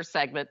Reader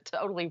segment.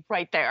 Totally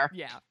right there.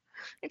 Yeah.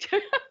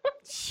 Do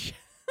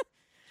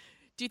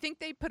you think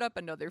they put up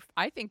another?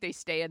 I think they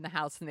stay in the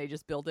house and they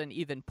just build an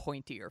even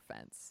pointier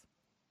fence.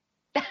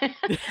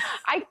 If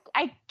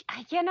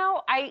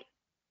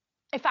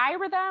I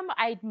were them,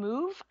 I'd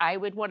move. I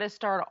would want to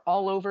start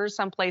all over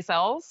someplace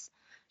else,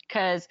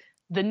 because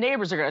the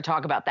neighbors are going to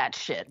talk about that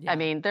shit. Yeah. I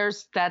mean,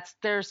 that's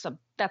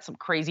some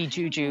crazy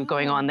juju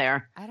going on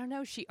there. I don't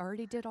know. She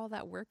already did all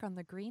that work on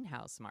the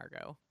greenhouse,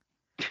 Margot.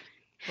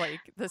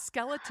 Like, the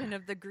skeleton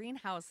of the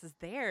greenhouse is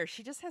there.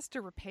 She just has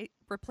to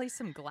replace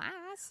some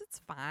glass. It's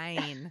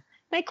fine.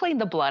 They clean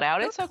the blood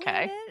out. It's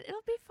okay.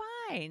 It'll be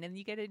fine. And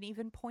you get an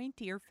even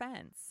pointier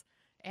fence.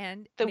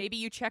 And maybe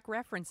you check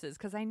references,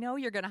 because I know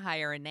you're going to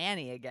hire a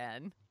nanny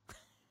again.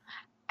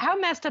 How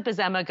messed up is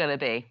Emma going to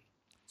be?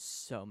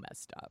 So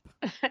messed up.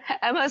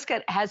 Emma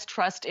has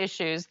trust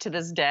issues to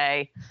this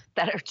day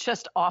that are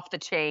just off the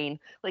chain.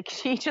 Like,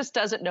 she just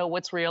doesn't know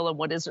what's real and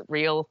what isn't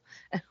real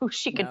and who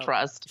she can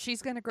trust.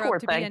 She's going to grow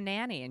up to be a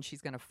nanny, and she's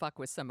going to fuck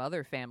with some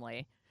other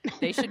family.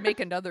 They should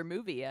make another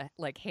movie,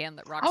 like Hand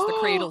That Rocks the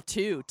Cradle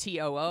 2,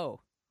 TOO.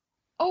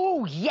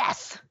 Oh,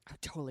 yes. I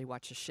would totally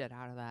watch the shit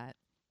out of that.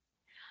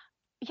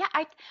 Yeah,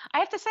 I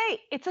have to say,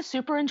 it's a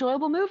super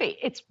enjoyable movie.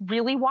 It's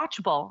really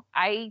watchable.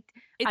 I'm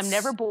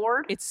never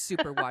bored. It's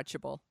super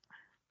watchable.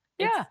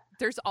 Yeah.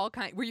 There's all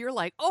kinds where you're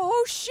like,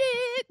 oh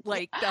shit,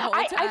 like the whole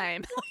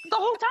time. The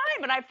whole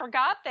time. And I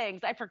forgot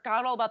things. I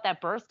forgot all about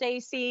that birthday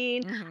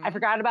scene. Mm-hmm. I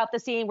forgot about the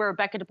scene where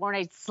Rebecca De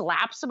Mornay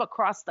slaps him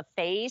across the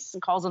face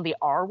and calls him the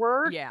R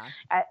word. Yeah.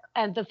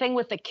 And the thing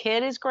with the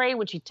kid is great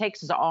when she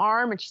takes his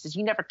arm and she says,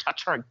 you never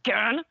touch her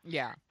again.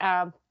 Yeah.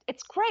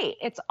 It's great.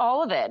 It's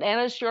all of it.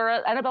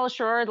 Annabelle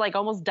Shure, like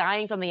almost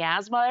dying from the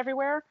asthma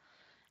everywhere.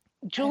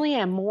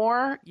 Julianne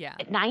Moore. Yeah.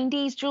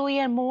 90s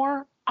Julianne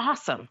Moore.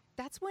 Awesome.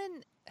 That's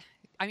when,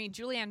 I mean,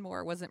 Julianne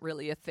Moore wasn't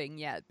really a thing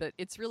yet, but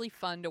it's really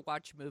fun to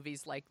watch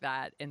movies like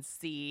that and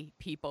see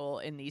people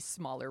in these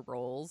smaller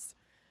roles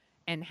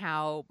and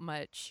how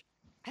much,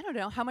 I don't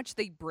know, how much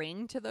they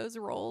bring to those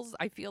roles.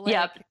 I feel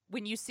like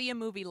when you see a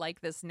movie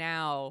like this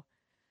now,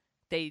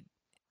 I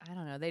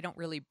don't know, they don't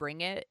really bring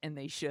it, and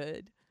they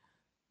should.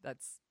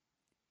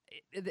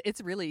 It's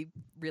a really,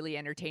 really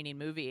entertaining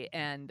movie.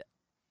 And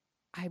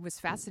I was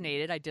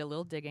fascinated. I did a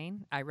little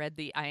digging. I read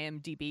the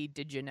IMDb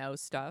Did You Know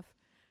stuff.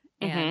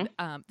 And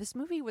this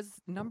movie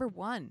was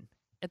 #1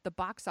 at the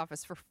box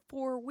office for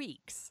 4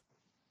 weeks.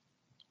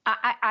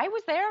 I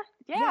was there.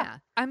 Yeah.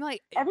 I'm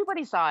like,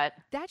 everybody saw it.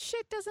 That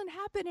shit doesn't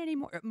happen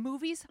anymore.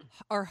 Movies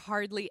are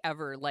hardly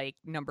ever like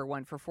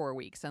 #1 for 4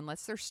 weeks,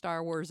 unless they're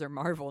Star Wars or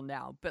Marvel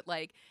now. But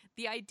like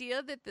the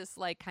idea that this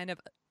like kind of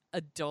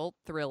adult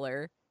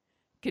thriller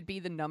could be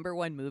the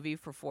 #1 movie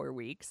for 4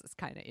 weeks is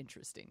kind of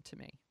interesting to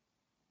me,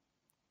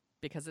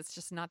 because it's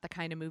just not the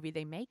kind of movie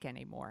they make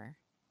anymore.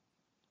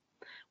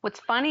 What's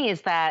funny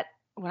is that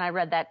when I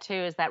read that too,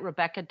 is that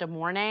Rebecca De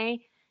Mornay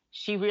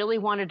she really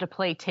wanted to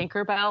play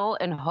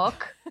Tinkerbell in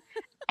Hook.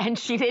 And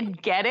she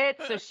didn't get it,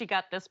 so she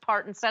got this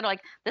part instead.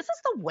 Like, this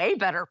is the way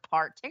better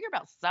part.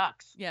 Tinkerbell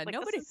sucks. Yeah, like,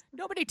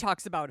 nobody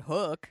talks about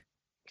Hook.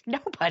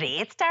 Nobody.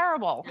 It's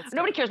terrible.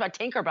 Nobody cares about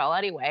Tinkerbell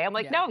anyway. I'm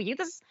like, Yeah. no,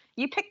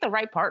 you picked the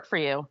right part for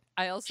you.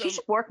 She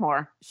should work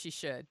more. She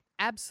should.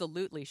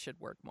 Absolutely should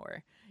work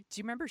more. Do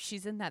you remember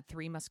she's in that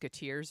Three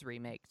Musketeers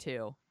remake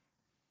too?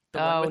 The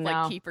one with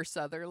like Kiefer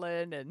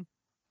Sutherland and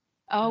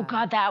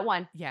God, that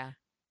one. Yeah.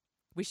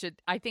 We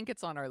should. I think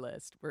it's on our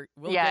list.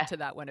 We'll Yeah. get to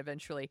that one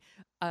eventually.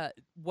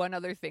 One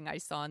other thing I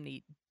saw in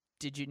the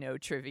Did You Know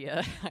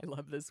trivia. I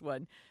love this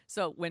one.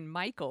 So when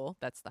Michael,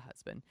 that's the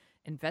husband,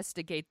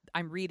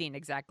 I'm reading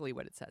exactly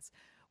what it says.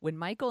 When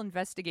Michael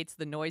investigates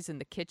the noise in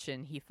the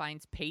kitchen, he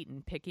finds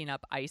Peyton picking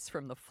up ice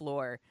from the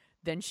floor.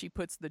 Then she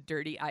puts the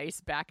dirty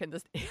ice back in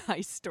the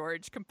ice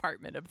storage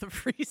compartment of the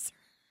freezer.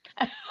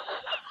 And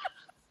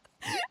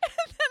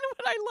then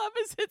what I love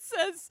is it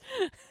says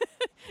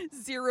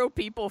 0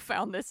 people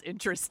found this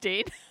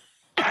interesting.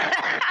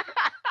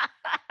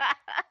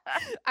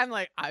 I'm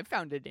like, I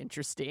found it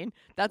interesting.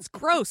 That's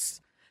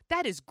gross.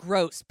 That is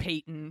gross,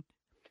 Peyton.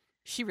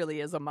 She really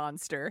is a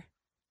monster.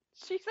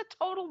 She's a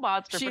total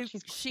monster, but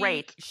she's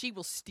great. She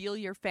will steal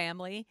your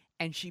family,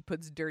 and she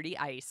puts dirty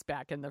ice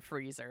back in the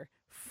freezer.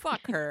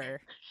 Fuck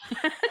her.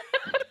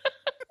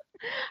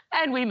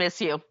 And we miss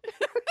you.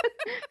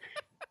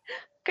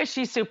 Because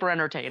she's super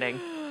entertaining.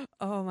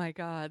 Oh my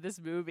God, this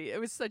movie. It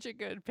was such a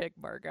good pick,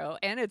 Margot.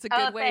 And it's a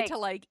good way to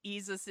like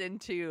ease us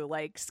into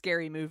like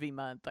Scary Movie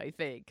Month, I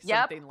think.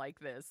 Yep. Something like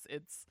this.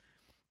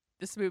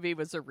 This movie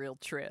was a real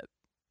trip.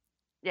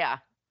 Yeah.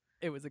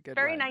 It was a good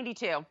Very one.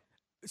 92.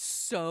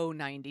 So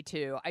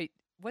 92.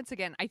 Once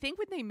again, I think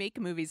when they make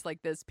movies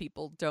like this,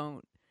 people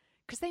don't,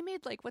 because they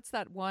made like, what's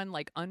that one,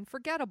 like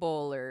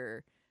Unforgettable,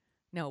 or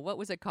no, what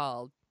was it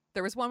called?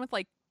 There was one with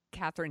like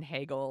Katherine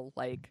Hagel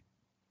like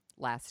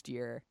last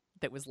year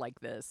that was like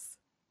this.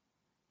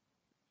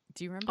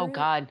 Do you remember? Oh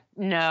God,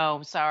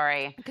 no,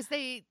 sorry. Because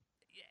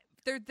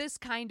they're this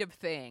kind of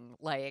thing,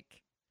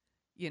 like,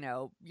 you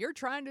know, you're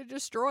trying to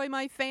destroy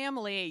my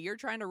family, you're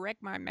trying to wreck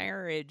my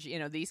marriage, you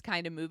know, these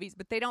kind of movies,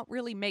 but they don't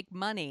really make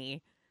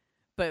money.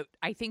 But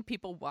I think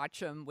people watch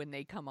them when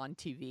they come on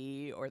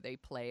TV or they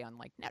play on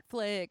like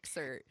Netflix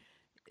or.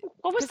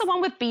 What was the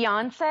one with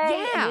Beyonce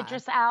and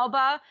Idris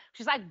Elba?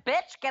 She's like,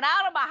 bitch, get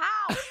out of my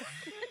house.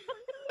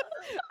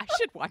 I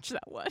should watch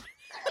that one.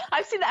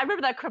 I've seen that. I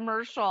remember that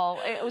commercial.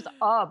 It was,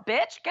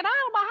 bitch, get out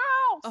of my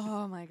house.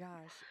 Oh my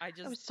gosh.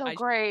 It was so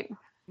great.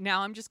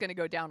 Now I'm just going to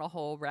go down a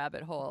whole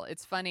rabbit hole.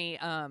 It's funny.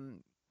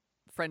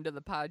 Friend of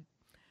the pod,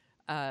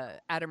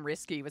 Adam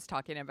Risky, was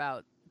talking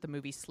about the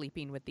movie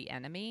Sleeping with the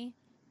Enemy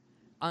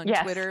on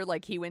Twitter.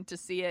 Like, he went to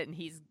see it and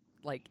he's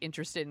like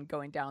interested in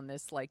going down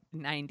this like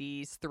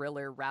 90s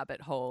thriller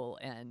rabbit hole,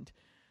 and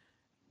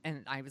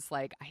I was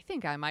like, I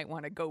think I might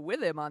want to go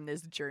with him on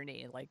this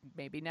journey. Like,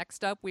 maybe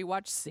next up we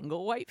watch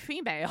Single White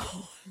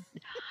Female.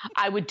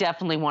 I would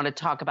definitely want to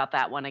talk about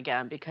that one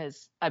again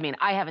because, I mean,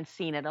 I haven't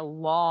seen it a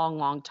long,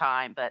 long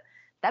time, but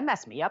that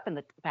messed me up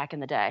back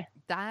in the day.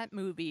 That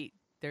movie,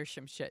 there's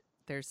some shit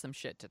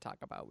to talk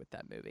about with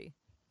that movie.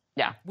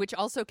 Yeah. Which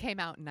also came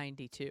out in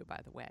 92, by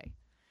the way.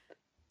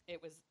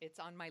 It's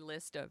on my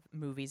list of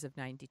movies of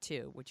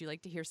 92. Would you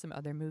like to hear some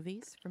other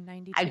movies from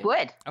 92? I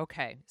would.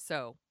 Okay.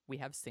 So we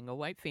have Single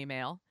White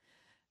Female.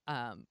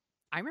 I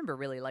remember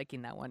really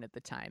liking that one at the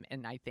time,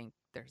 and I think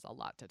there's a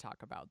lot to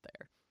talk about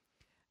there.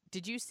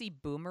 Did you see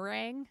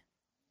Boomerang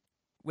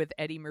with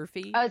Eddie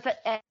Murphy? Oh, is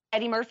that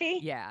Eddie Murphy?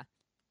 Yeah.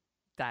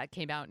 That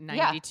came out in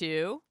 92.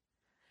 Yeah.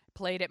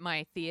 Played at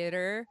my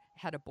theater.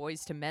 Had a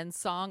Boys to Men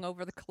song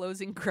over the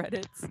closing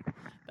credits.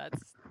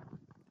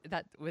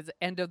 That was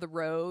End of the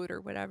Road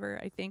or whatever,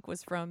 I think,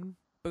 was from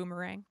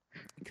Boomerang.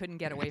 Couldn't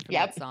get away from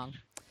that song.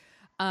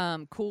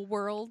 Cool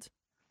World.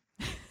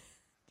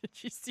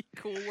 Did you see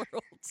Cool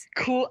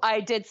World?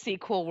 I did see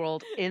Cool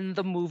World in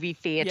the movie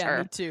theater.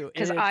 Yeah, me too.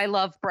 Because I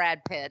love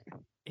Brad Pitt.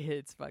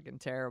 It's fucking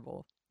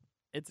terrible.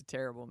 It's a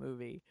terrible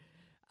movie.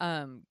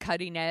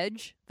 Cutting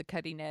Edge. The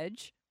Cutting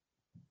Edge.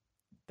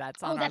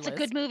 That's on our list. Oh, that's a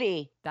good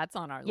movie. That's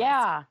on our list.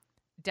 Yeah.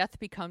 Death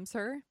Becomes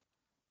Her.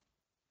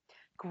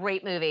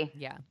 Great movie.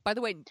 Yeah. By the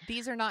way,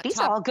 these are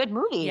all good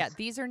movies. Yeah,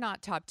 these are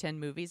not top 10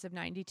 movies of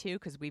 92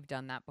 because we've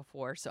done that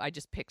before. So I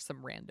just picked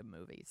some random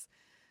movies.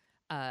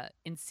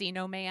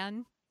 Encino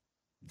Man.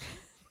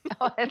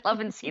 Oh, I love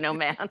Encino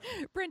Man.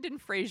 Brendan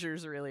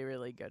Fraser's really,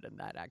 really good in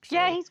that, actually.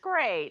 Yeah, he's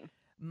great.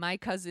 My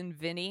Cousin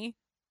Vinny.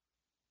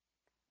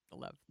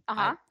 Love.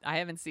 Uh-huh. I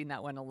haven't seen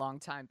that one in a long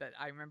time, but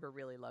I remember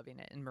really loving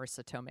it. And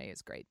Marissa Tomei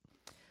is great.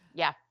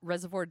 Yeah.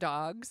 Reservoir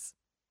Dogs.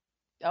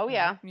 Oh,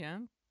 yeah. Yeah.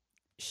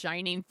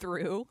 Shining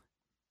Through.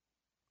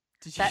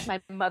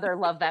 My mother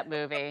loved that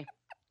movie.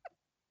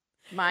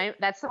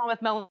 That's the one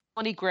with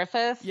Melanie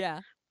Griffith.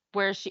 Yeah.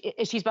 Where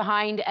she's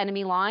behind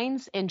enemy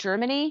lines in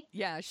Germany.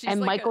 Yeah. She's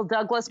and like Michael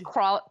Douglas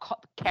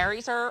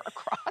carries her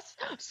across.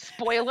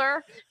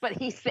 Spoiler, but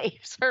he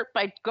saves her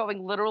by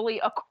going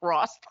literally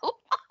across the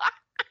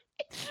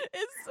line.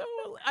 It's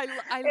so I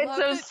It's love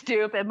so it.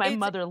 stupid. My It's-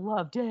 mother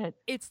loved it.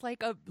 It's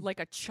like a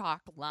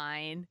chalk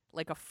line,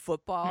 like a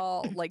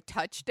football, like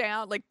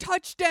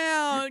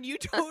touchdown, you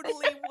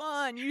totally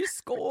won, you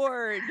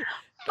scored.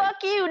 Fuck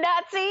you,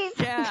 Nazis.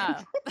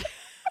 Yeah.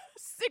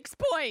 6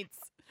 points.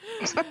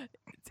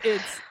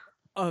 It's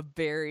a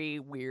very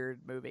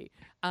weird movie.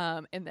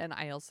 And then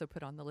I also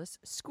put on the list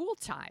School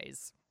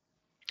Ties,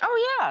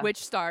 Oh yeah. which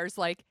stars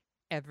like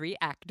every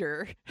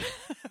actor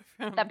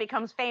that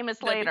becomes famous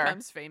that later.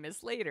 becomes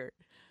famous later.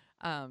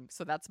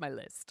 So that's my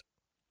list.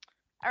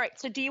 All right.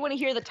 So do you want to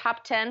hear the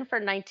top 10 for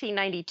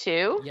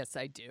 1992? Yes,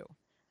 I do.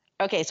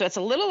 Okay, so it's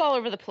a little all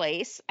over the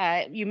place.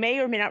 You may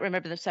or may not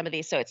remember some of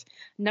these. So it's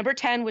number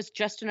 10 was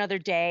Just Another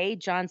Day,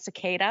 John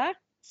Cicada.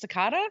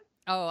 Cicada?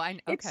 Oh, okay.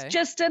 It's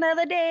just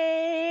another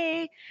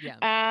day.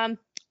 Yeah.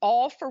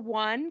 All for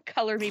One,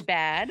 Color Me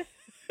Bad.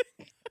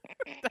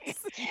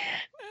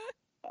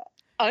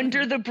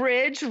 Under the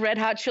Bridge, Red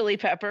Hot Chili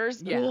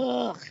Peppers. Yeah.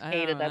 Ugh,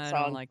 hated that I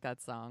song. don't like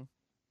that song.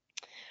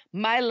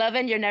 My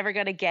Lovin', You're Never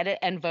Gonna Get It,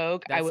 En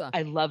Vogue.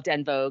 I loved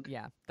En Vogue.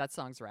 Yeah, that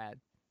song's rad.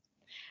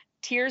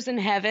 Tears in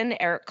Heaven,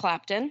 Eric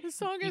Clapton. The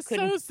song You is so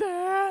couldn't-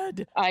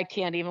 sad. I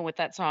can't even with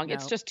that song.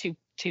 It's No. just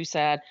too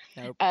sad.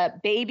 Nope.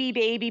 Baby,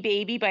 Baby,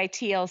 Baby by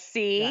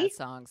TLC. That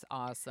song's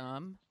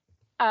awesome.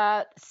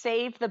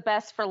 Save the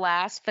Best for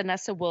Last,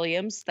 Vanessa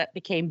Williams. That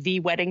became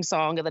the wedding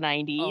song of the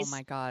 90s. Oh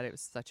my God, it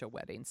was such a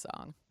wedding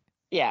song.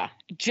 Yeah.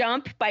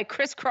 Jump by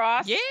Criss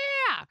Cross. Yeah.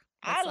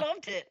 I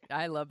loved it.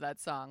 I love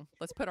that song.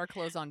 Let's put our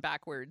clothes on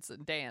backwards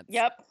and dance.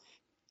 Yep.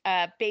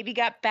 Baby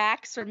Got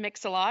Back, Sir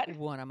Mix-a-Lot.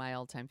 One of my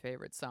all-time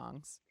favorite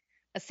songs.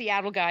 A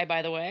Seattle guy,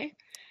 by the way.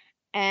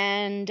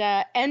 And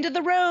End of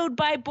the Road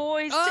by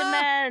Boys to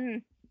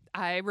Men.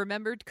 I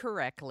remembered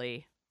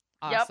correctly.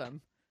 Yep.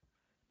 Awesome.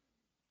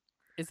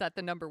 Is that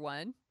the number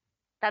one?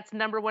 That's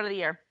number 1 of the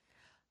year.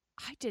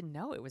 I didn't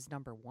know it was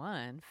number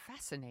one.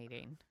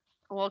 Fascinating.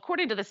 Well,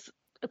 according to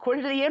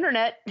the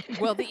internet.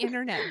 Well, the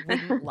internet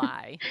wouldn't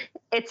lie.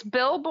 It's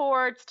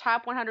Billboard's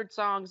top 100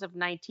 songs of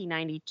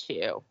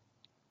 1992.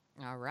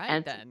 All right,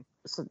 And then.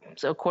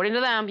 So according to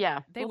them, yeah.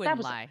 They Well, that wouldn't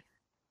was- lie.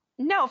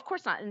 No, of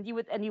course not. And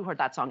you heard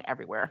that song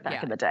everywhere back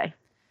Yeah. in the day.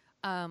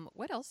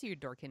 What else are you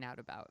dorking out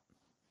about?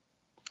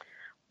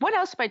 What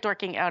else am I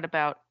dorking out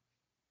about?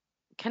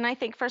 Can I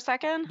think for a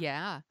second?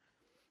 Yeah.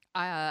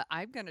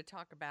 I'm going to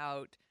talk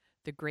about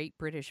the Great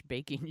British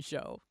Baking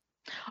Show.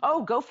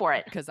 Oh, go for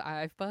it. Because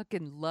I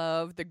fucking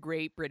love the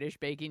Great British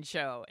Baking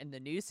Show. And the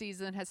new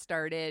season has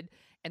started,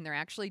 and they're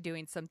actually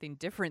doing something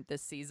different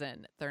this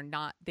season.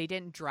 They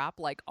didn't drop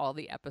like all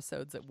the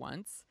episodes at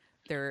once.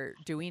 They're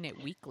doing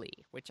it weekly,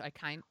 which I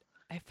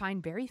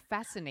find very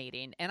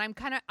fascinating. And I'm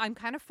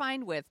kind of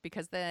fine with,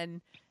 because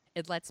then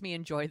it lets me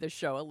enjoy the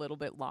show a little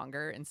bit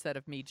longer instead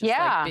of me just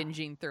Yeah. like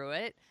binging through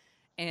it.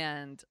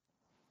 And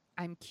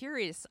I'm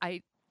curious.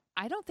 I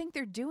don't think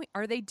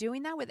are they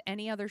doing that with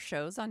any other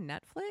shows on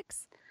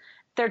Netflix?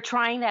 They're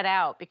trying that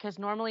out because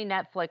normally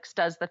Netflix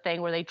does the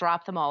thing where they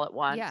drop them all at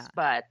once. Yeah.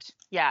 But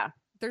yeah.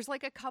 There's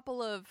like a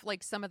couple of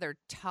like some of their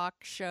talk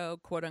show,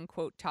 quote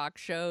unquote talk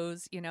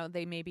shows,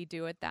 they maybe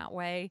do it that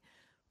way.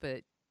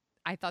 But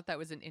I thought that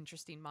was an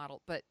interesting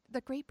model. But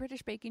the Great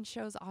British Baking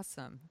Show is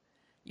awesome.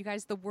 You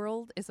guys, the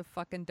world is a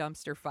fucking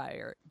dumpster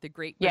fire. The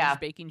Great British Yeah.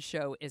 Baking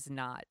Show is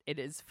not. It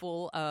is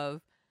full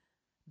of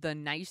the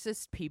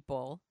nicest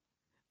people,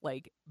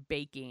 like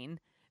baking.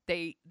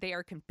 They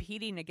are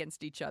competing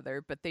against each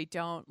other, but they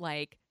don't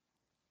like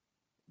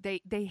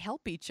they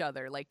help each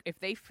other. Like if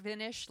they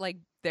finish like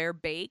their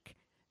bake,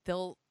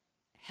 they'll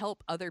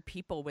help other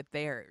people with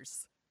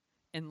theirs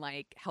and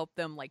like help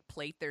them like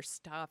plate their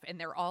stuff, and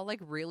they're all like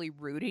really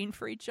rooting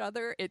for each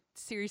other. It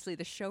seriously,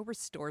 the show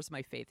restores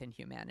my faith in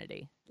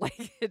humanity.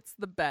 Like it's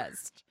the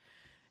best.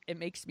 It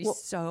makes me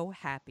so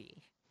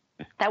happy.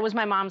 That was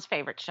my mom's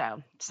favorite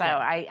show. So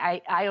Yeah.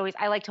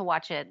 I like to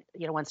watch it,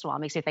 once in a while.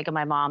 It makes me think of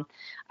my mom.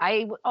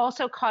 I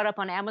also caught up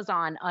on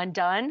Amazon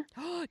Undone.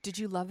 Did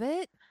you love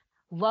it?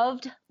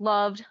 Loved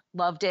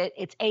it.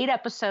 It's 8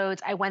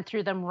 episodes. I went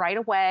through them right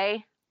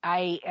away.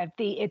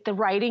 The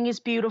writing is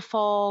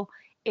beautiful.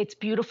 It's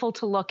beautiful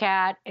to look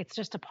at. It's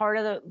just a part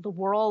of the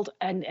world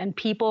and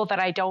people that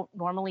I don't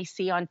normally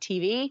see on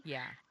TV.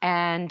 Yeah.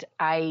 And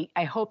I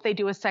hope they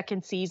do a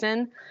second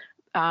season.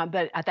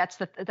 But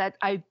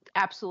I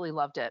absolutely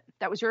loved it.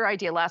 That was your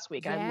idea last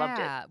week. I loved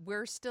it. Yeah,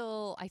 we're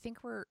still. I think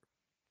we're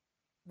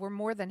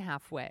more than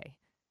halfway.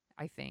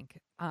 I think.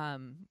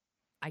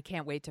 I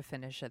can't wait to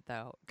finish it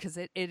though, because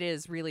it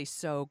is really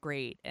so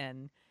great,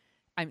 and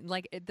I'm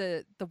like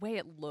the way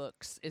it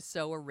looks is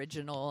so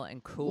original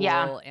and cool,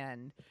 Yeah.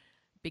 and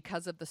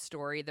because of the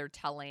story they're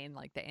telling,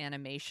 like the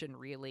animation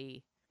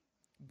really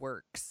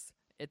works.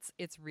 It's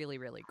really,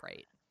 really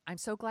great. I'm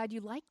so glad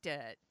you liked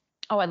it.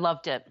 Oh, I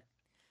loved it.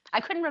 I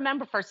couldn't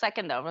remember for a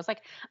second though. I was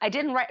like, I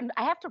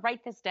have to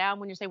write this down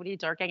when you say what are you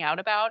darking out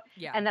about?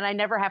 Yeah. And then I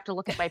never have to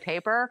look at my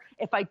paper.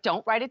 If I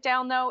don't write it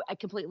down though, it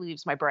completely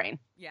leaves my brain.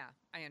 Yeah,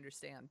 I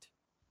understand.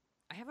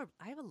 I have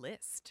a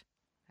list.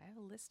 I have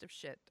a list of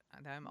shit,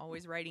 and I'm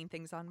always writing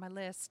things on my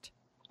list.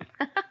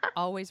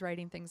 Always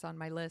writing things on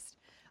my list.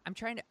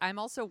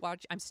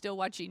 I'm still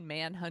watching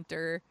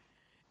Manhunter,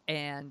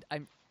 and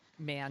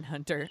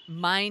Mindhunter.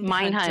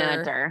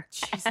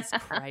 Jesus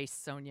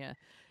Christ, Sonia.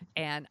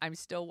 And I'm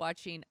still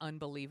watching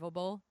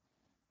Unbelievable.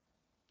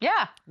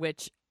 Yeah.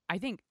 Which I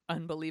think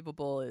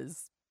Unbelievable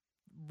is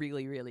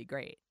really, really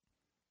great.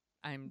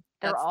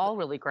 They're all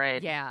really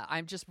great. Yeah,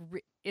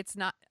 it's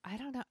not, I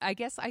don't know. I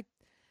guess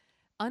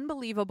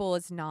Unbelievable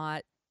is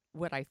not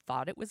what I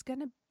thought it was going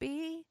to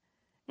be,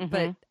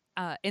 but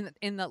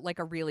in the like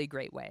a really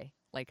great way.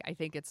 Like I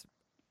think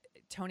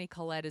Toni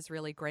Collette is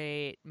really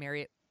great.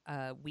 Merritt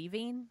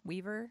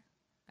Weaver.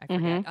 I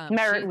forget.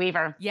 Merritt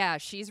Weaver. Yeah,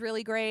 she's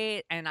really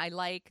great, and I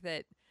like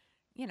that.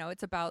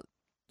 It's about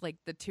like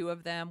the two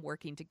of them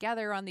working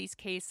together on these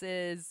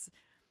cases.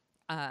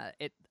 I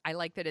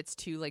like that it's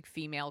two like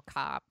female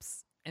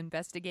cops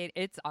investigate.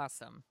 It's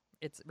awesome.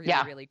 It's really,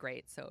 really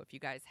great. So if you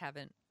guys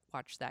haven't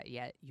watched that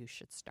yet, you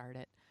should start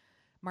it.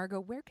 Margot,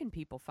 where can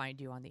people find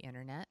you on the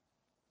internet?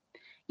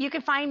 You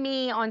can find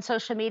me on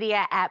social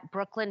media at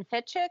Brooklyn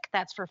Fitchick.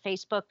 That's for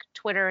Facebook,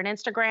 Twitter, and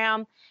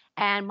Instagram.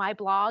 And my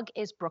blog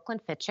is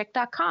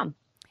brooklynfitchick.com.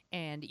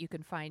 And you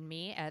can find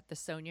me at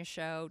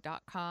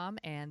thesoniashow.com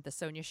and The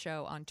Sonia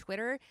Show on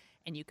Twitter.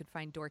 And you can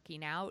find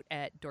Dorking Out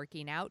at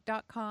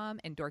dorkingout.com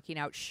and Dorking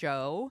Out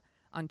Show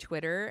on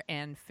Twitter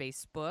and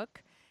Facebook.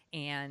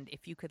 And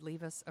if you could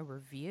leave us a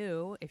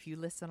review, if you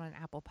listen on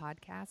Apple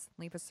Podcasts,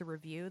 leave us a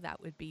review.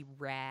 That would be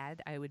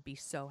rad. I would be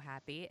so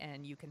happy.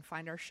 And you can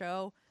find our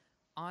show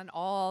on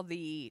all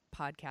the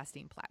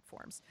podcasting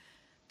platforms.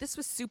 This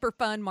was super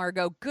fun,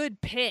 Margot. Good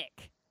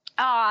pick.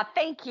 Aw,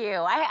 thank you.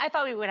 I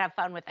thought we would have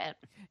fun with it.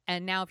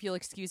 And now, if you'll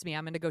excuse me,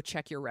 I'm going to go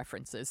check your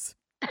references.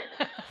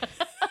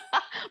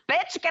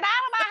 Bitch, get out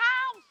of my house!